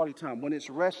time, it's party time. When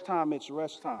it's rest time, it's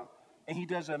rest time. And he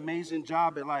does an amazing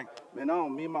job at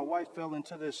me and my wife fell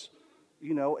into this,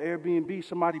 Airbnb,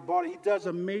 somebody bought it. He does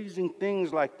amazing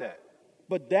things like that.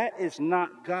 But that is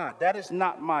not God. That is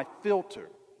not my filter.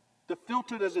 The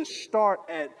filter doesn't start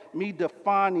at me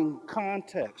defining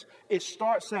context. It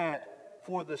starts at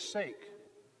for the sake,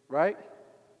 right?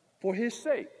 For his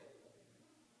sake.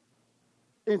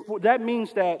 And that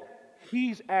means that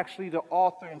he's actually the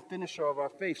author and finisher of our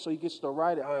faith, so he gets to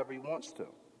write it however he wants to.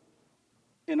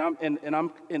 And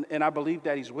I believe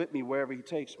that he's with me wherever he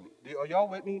takes me. Are y'all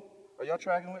with me? Are y'all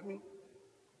tracking with me?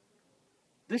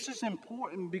 This is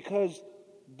important because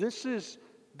this is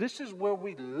where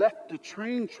we left the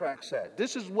train tracks at.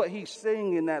 This is what he's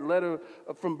saying in that letter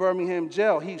from Birmingham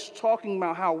jail. He's talking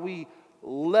about how we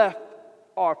left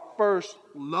our first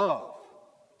love.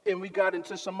 And we got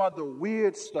into some other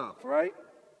weird stuff, right?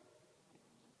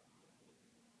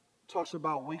 Talks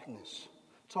about weakness.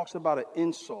 Talks about an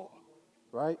insult,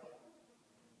 right?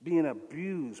 Being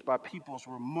abused by people's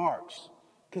remarks.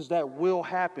 Because that will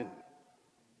happen.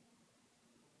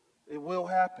 It will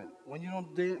happen. When you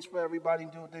don't dance for everybody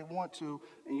and do what they want to,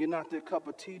 and you're not their cup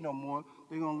of tea no more,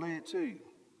 they're going to lay it to you.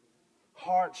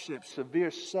 Hardship,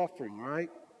 severe suffering, right?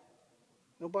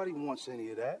 Nobody wants any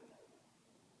of that.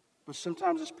 But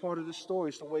sometimes it's part of the story.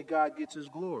 It's the way God gets his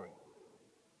glory.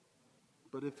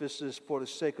 But if this is for the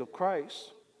sake of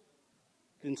Christ,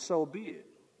 then so be it.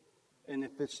 And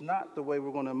if it's not the way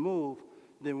we're going to move,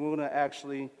 then we're going to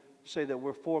actually say that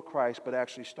we're for Christ, but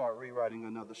actually start rewriting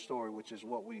another story, which is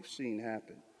what we've seen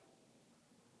happen.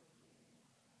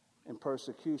 And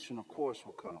persecution, of course,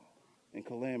 will come, and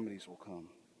calamities will come.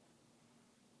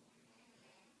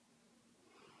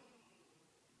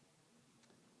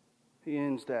 He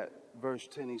ends that verse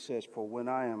 10, he says, "For when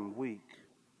I am weak,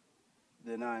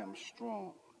 then I am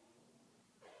strong."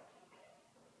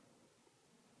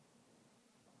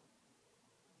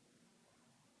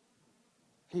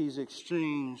 He's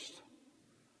exchanged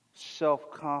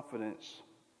self-confidence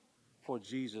for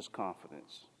Jesus'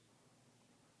 confidence.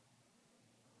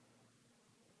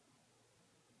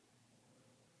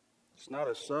 It's not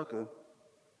a sucker.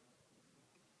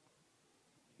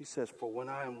 He says, "For when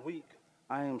I am weak,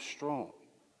 I am strong."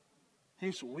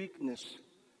 His weakness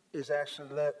is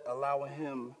actually allowing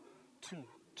him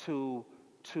to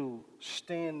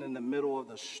stand in the middle of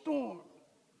the storm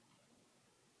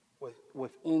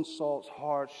with insults,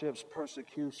 hardships,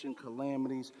 persecution,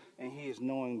 calamities, and he is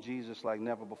knowing Jesus like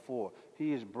never before.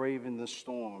 He is braving the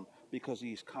storm because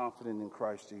he's confident in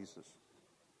Christ Jesus.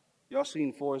 Y'all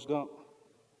seen Forrest Gump?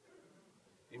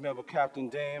 You remember Captain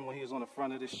Dan when he was on the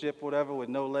front of the ship or whatever with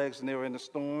no legs and they were in the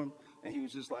storm? And he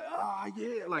was just like,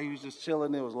 yeah, like he was just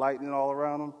chilling. There was lightning all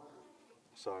around him.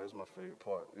 Sorry, that's my favorite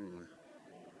part. Anyway.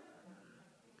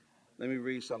 Let me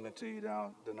read something to you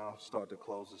now, then I'll start to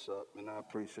close this up. And I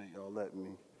appreciate y'all letting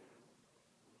me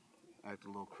act a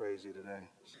little crazy today.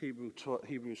 It's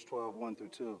Hebrews 12, 1 through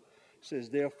 2. It says,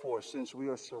 "Therefore, since we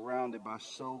are surrounded by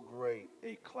so great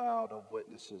a cloud of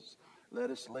witnesses, let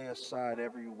us lay aside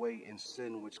every weight and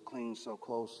sin which clings so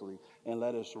closely, and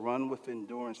let us run with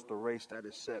endurance the race that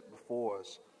is set before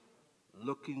us,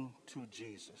 looking to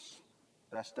Jesus."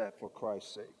 That's that for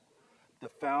Christ's sake. "The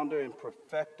founder and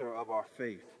perfecter of our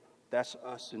faith." That's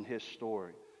us in his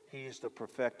story. He is the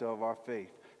perfecter of our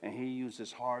faith. And he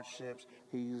uses hardships,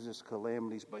 he uses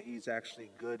calamities, but he's actually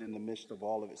good in the midst of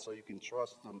all of it. So you can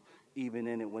trust him even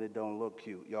in it when it don't look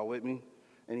cute. Y'all with me?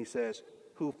 And he says,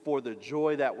 "Who for the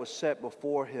joy that was set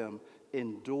before him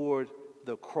endured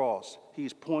the cross."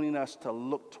 He's pointing us to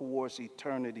look towards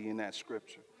eternity in that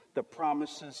scripture. The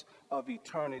promises of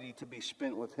eternity to be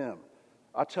spent with him.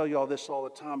 I tell you all this all the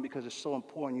time because it's so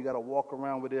important. You got to walk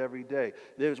around with it every day.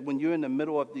 When you're in the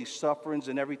middle of these sufferings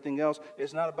and everything else,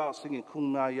 it's not about singing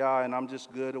kumbaya and I'm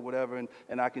just good or whatever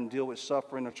and I can deal with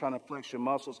suffering or trying to flex your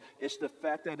muscles. It's the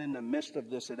fact that in the midst of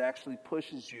this, it actually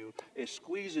pushes you, it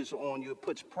squeezes on you, it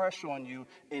puts pressure on you,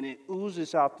 and it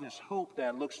oozes out this hope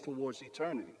that looks towards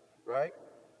eternity, right?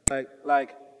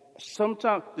 Like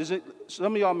sometimes,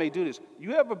 some of y'all may do this.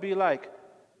 You ever be like,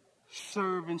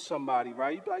 serving somebody,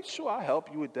 right? You'd be like, "Sure, I'll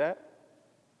help you with that."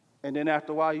 And then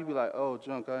after a while, you'd be like, "Oh,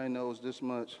 junk, I didn't know it was this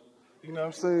much." You know what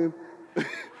I'm saying?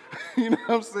 You know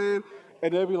what I'm saying?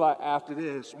 And they'd be like, "After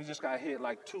this, we just got hit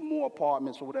like 2 more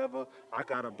apartments or whatever. I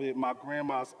got my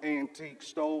grandma's antique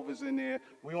stove is in there.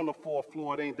 We on the 4th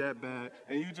floor. It ain't that bad."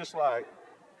 And you just like,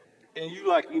 you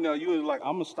were like,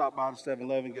 "I'm going to stop by the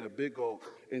 7-Eleven, get a big gulp,"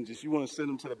 and just, you want to send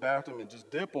them to the bathroom and just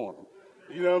dip on them.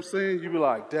 You know what I'm saying? You be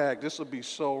like, "Dag, this will be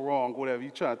so wrong," whatever.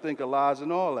 You trying to think of lies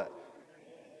and all that.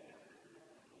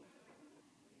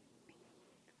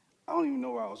 I don't even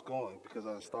know where I was going because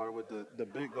I started with the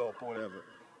big gulp or whatever.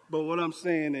 But what I'm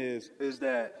saying is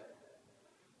that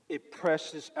it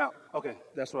presses out. Okay,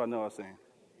 that's what I know I was saying.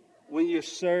 When you're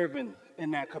serving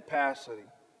in that capacity,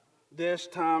 there's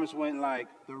times when, like,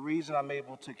 the reason I'm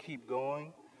able to keep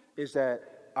going is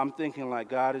that I'm thinking, like,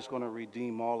 God is going to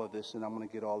redeem all of this and I'm going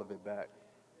to get all of it back.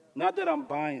 Not that I'm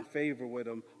buying favor with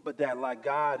him, but that, like,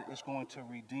 God is going to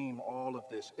redeem all of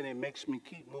this. And it makes me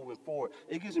keep moving forward.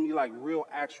 It gives me, like, real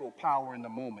actual power in the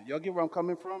moment. Y'all get where I'm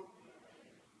coming from?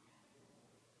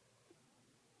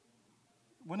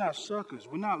 We're not suckers.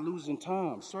 We're not losing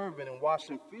time serving and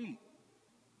washing feet.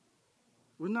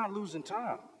 We're not losing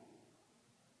time.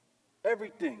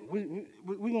 Everything. We're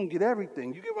going to get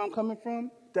everything. You get where I'm coming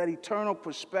from? That eternal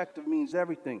perspective means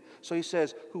everything. So he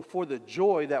says, "Who for the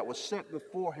joy that was set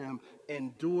before him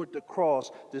endured the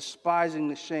cross, despising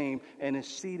the shame, and is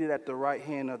seated at the right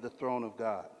hand of the throne of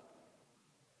God."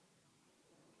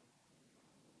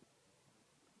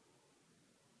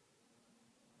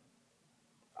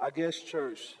 I guess,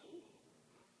 church,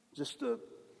 just to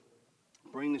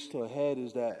bring this to a head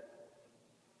is that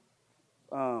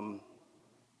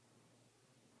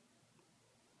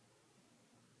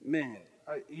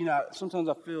sometimes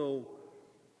I feel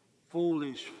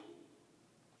foolish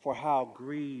for how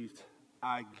grieved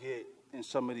I get in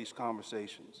some of these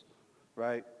conversations,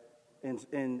 right? And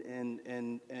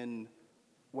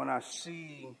when I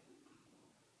see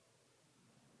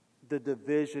the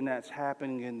division that's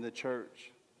happening in the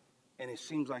church, and it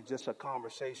seems like just a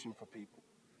conversation for people.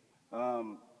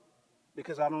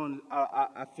 Because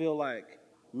I feel like,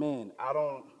 man, I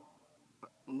don't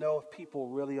know if people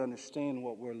really understand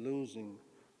what we're losing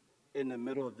in the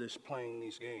middle of this playing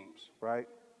these games, right?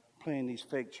 Playing these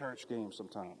fake church games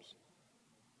sometimes.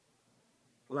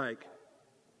 Like,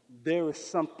 there is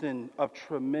something of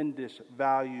tremendous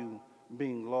value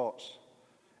being lost.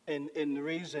 And the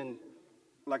reason,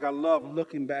 like, I love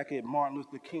looking back at Martin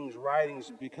Luther King's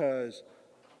writings because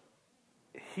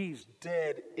he's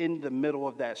dead in the middle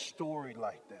of that story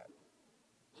like that.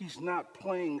 He's not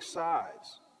playing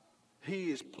sides.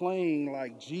 He is playing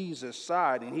like Jesus'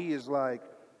 side, and he is like,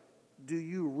 do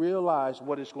you realize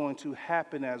what is going to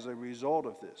happen as a result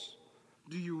of this?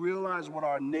 Do you realize what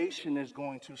our nation is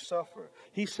going to suffer?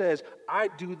 He says, I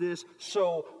do this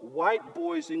so white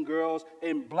boys and girls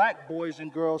and black boys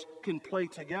and girls can play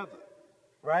together,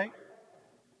 right?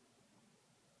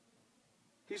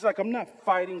 He's like, I'm not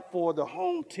fighting for the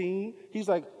home team. He's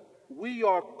like, we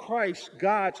are Christ,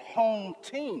 God's home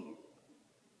team.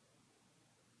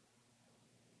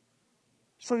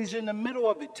 So he's in the middle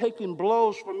of it, taking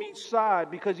blows from each side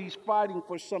because he's fighting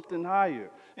for something higher.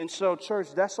 And so,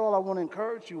 church, that's all I want to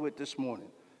encourage you with this morning,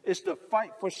 is to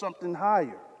fight for something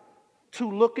higher. To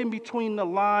look in between the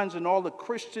lines and all the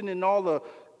Christian and all the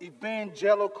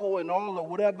evangelical and all the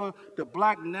whatever, the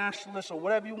black nationalists or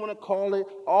whatever you want to call it,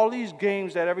 all these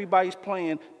games that everybody's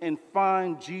playing, and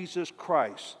find Jesus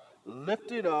Christ,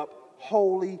 lifted up,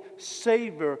 holy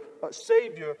Savior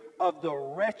of the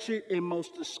wretched and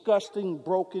most disgusting,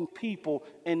 broken people,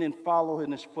 and then follow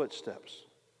in his footsteps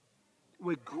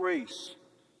with grace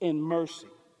and mercy.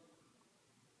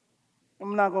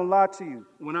 I'm not going to lie to you.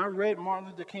 When I read Martin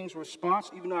Luther King's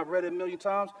response, even though I've read it a million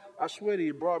times, I swear to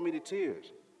you, it brought me to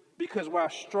tears. Because where I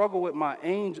struggle with my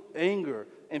anger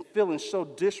and feeling so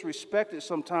disrespected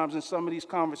sometimes in some of these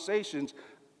conversations,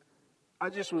 I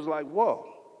just was like, whoa,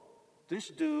 this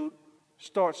dude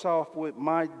starts off with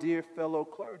my dear fellow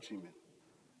clergymen.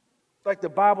 Like the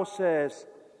Bible says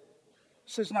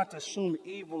not to assume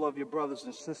evil of your brothers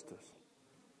and sisters.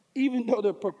 Even though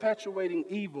they're perpetuating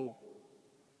evil,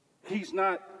 he's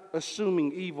not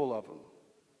assuming evil of them.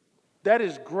 That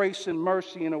is grace and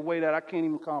mercy in a way that I can't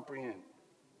even comprehend.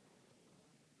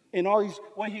 And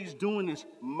what he's doing is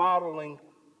modeling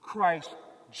Christ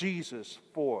Jesus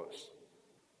for us.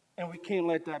 And we can't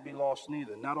let that be lost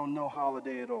neither, not on no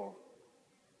holiday at all.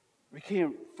 We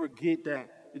can't forget that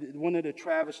one of the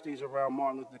travesties around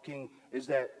Martin Luther King is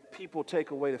that people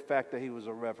take away the fact that he was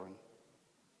a reverend,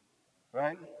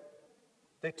 right?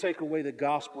 They take away the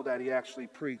gospel that he actually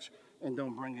preached and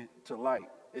don't bring it to light.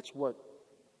 It's what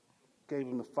gave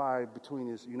him the fire between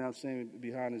his,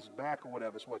 behind his back or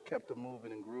whatever. It's what kept him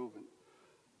moving and grooving.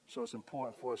 So it's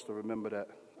important for us to remember that.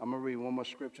 I'm going to read one more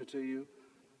scripture to you.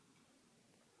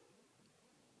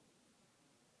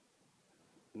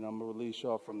 And I'm going to release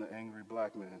y'all from the angry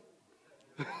black man.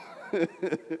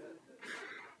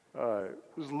 All right,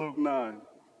 this is Luke 9.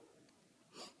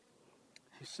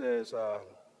 He says,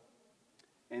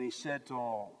 and he said to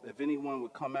all, if anyone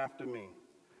would come after me,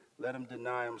 let him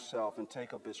deny himself and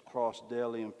take up his cross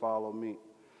daily and follow me.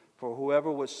 For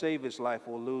whoever would save his life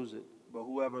will lose it, but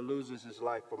whoever loses his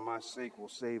life for my sake will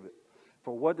save it.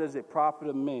 For what does it profit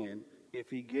a man if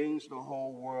he gains the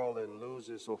whole world and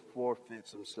loses or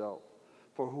forfeits himself?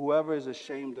 For whoever is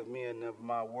ashamed of me and of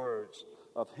my words,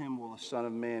 of him will the Son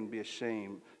of Man be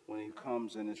ashamed when he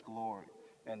comes in his glory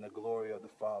and the glory of the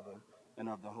Father and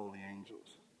of the holy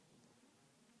angels.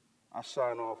 I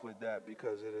sign off with that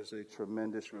because it is a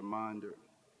tremendous reminder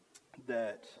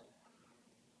that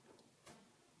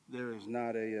there is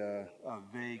not a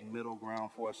vague middle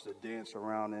ground for us to dance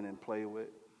around in and play with.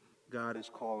 God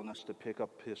is calling us to pick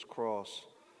up his cross,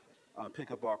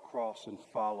 pick up our cross and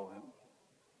follow him.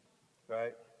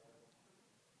 Right?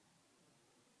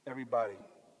 Everybody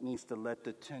needs to let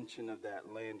the tension of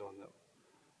that land on them.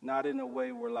 Not in a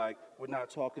way where, like, we're not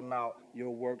talking about your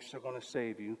works are going to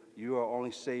save you. You are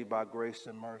only saved by grace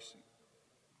and mercy.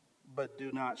 But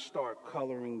do not start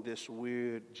coloring this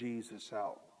weird Jesus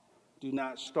out. Do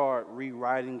not start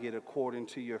rewriting it according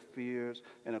to your fears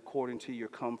and according to your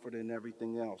comfort and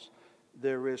everything else.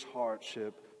 There is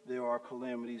hardship. There are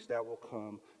calamities that will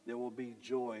come. There will be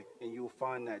joy, and you'll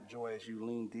find that joy as you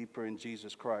lean deeper in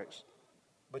Jesus Christ.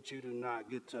 But you do not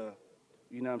get to,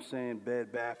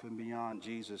 Bed Bath and Beyond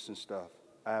Jesus and stuff.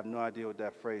 I have no idea what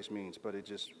that phrase means, but it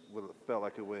just felt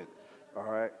like it went. All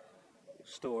right?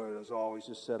 Store is always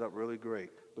just set up really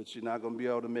great, but you're not going to be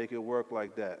able to make it work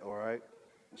like that, all right?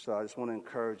 So I just want to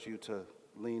encourage you to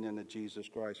lean into Jesus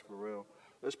Christ for real.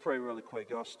 Let's pray really quick.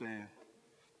 Y'all stand.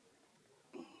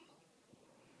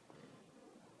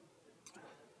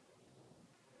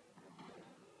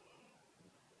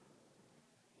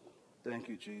 Thank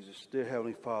you, Jesus. Dear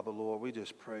Heavenly Father, Lord, we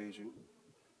just praise you.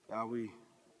 God,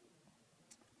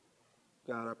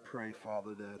 I pray,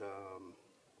 Father, that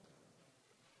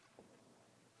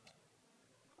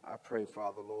I pray,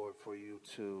 Father, Lord, for you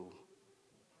to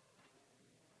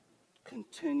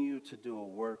continue to do a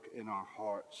work in our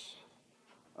hearts.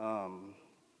 God,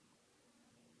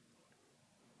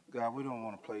 we don't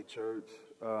want to play church.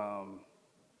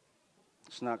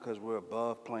 It's not because we're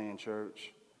above playing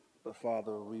church, but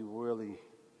Father,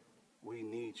 we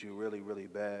need you really, really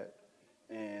bad.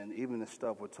 And even the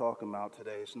stuff we're talking about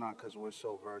today, it's not because we're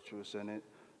so virtuous in it.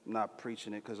 I'm not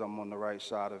preaching it because I'm on the right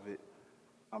side of it.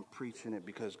 I'm preaching it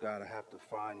because, God, I have to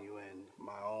find you in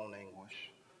my own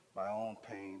anguish, my own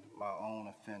pain, my own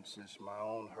offenses, my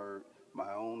own hurt,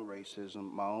 my own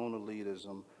racism, my own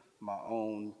elitism, my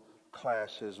own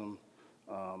classism,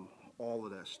 all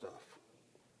of that stuff.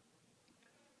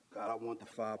 God, I want the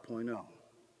 5.0.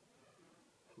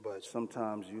 But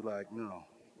sometimes you like, no,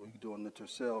 we're doing the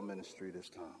Tercel ministry this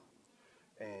time.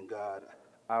 And God,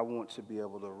 I want to be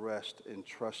able to rest in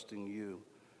trusting you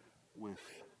with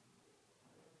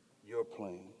your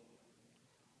plan.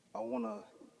 I want to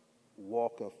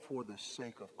walk a for the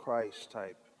sake of Christ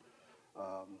type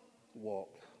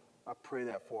walk. I pray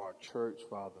that for our church,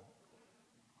 Father.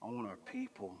 I want our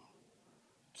people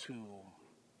to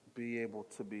be able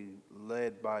to be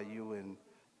led by you and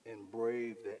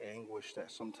brave the anguish that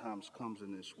sometimes comes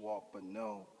in this walk, but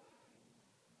know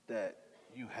that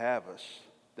you have us,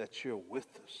 that you're with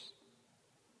us.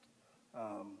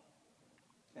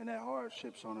 And that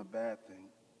hardships aren't a bad thing.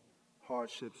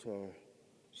 Hardships are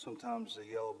sometimes the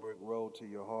yellow brick road to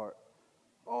your heart.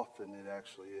 Often it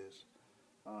actually is.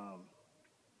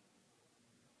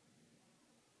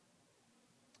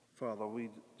 Father, we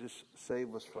just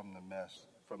save us from the mess,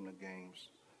 from the games.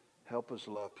 Help us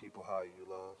love people how you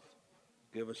love.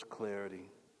 Give us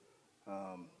clarity.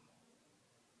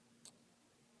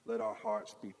 Let our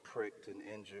hearts be pricked and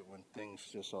injured when things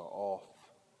just are off.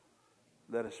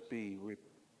 Let us be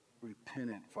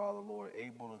repentant, Father, Lord,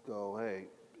 able to go, hey,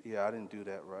 yeah, I didn't do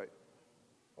that right.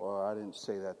 Or I didn't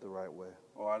say that the right way.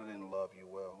 Or I didn't love you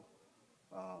well.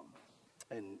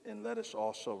 And let us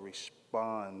also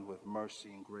respond with mercy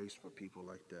and grace for people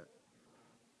like that.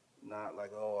 Not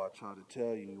like, oh, I tried to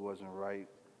tell you wasn't right,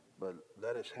 but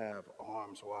let us have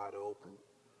arms wide open,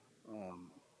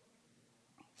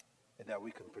 and that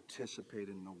we can participate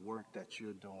in the work that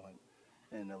you're doing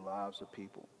in the lives of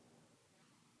people.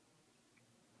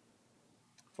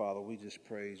 Father, we just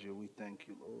praise you. We thank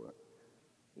you, Lord.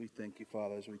 We thank you,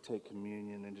 Father, as we take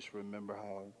communion and just remember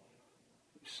how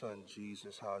your Son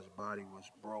Jesus, how his body was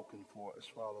broken for us,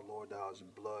 Father, Lord, how his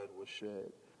blood was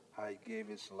shed, how he gave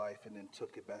his life and then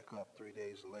took it back up 3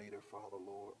 days later, Father,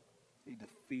 Lord. He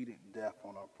defeated death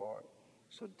on our part,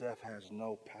 so death has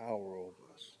no power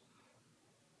over us.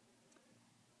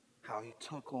 How he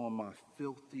took on my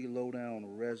filthy,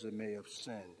 low-down resume of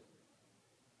sin.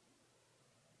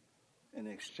 In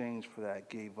exchange for that,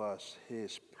 gave us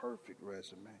his perfect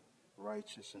resume,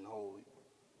 righteous and holy.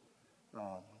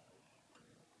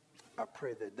 I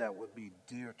pray that that would be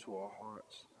dear to our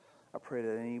hearts. I pray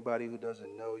that anybody who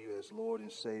doesn't know you as Lord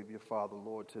and Savior, Father,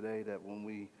 Lord, today, that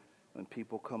when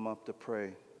people come up to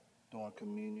pray during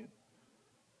communion,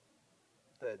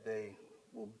 that they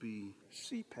will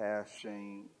see past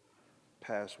shame,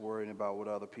 past worrying about what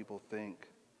other people think,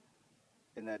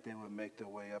 and that they would make their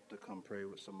way up to come pray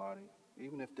with somebody.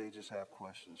 Even if they just have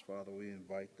questions, Father, we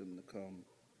invite them to come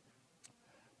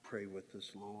pray with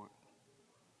us, Lord.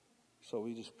 So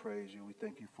we just praise you. We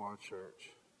thank you for our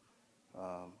church.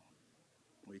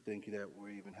 We thank you that we're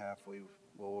even halfway,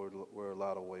 well, we're a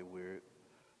lot of way weird,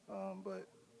 but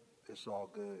it's all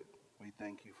good. We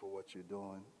thank you for what you're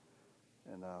doing.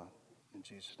 And in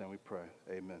Jesus' name we pray.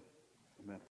 Amen. Amen.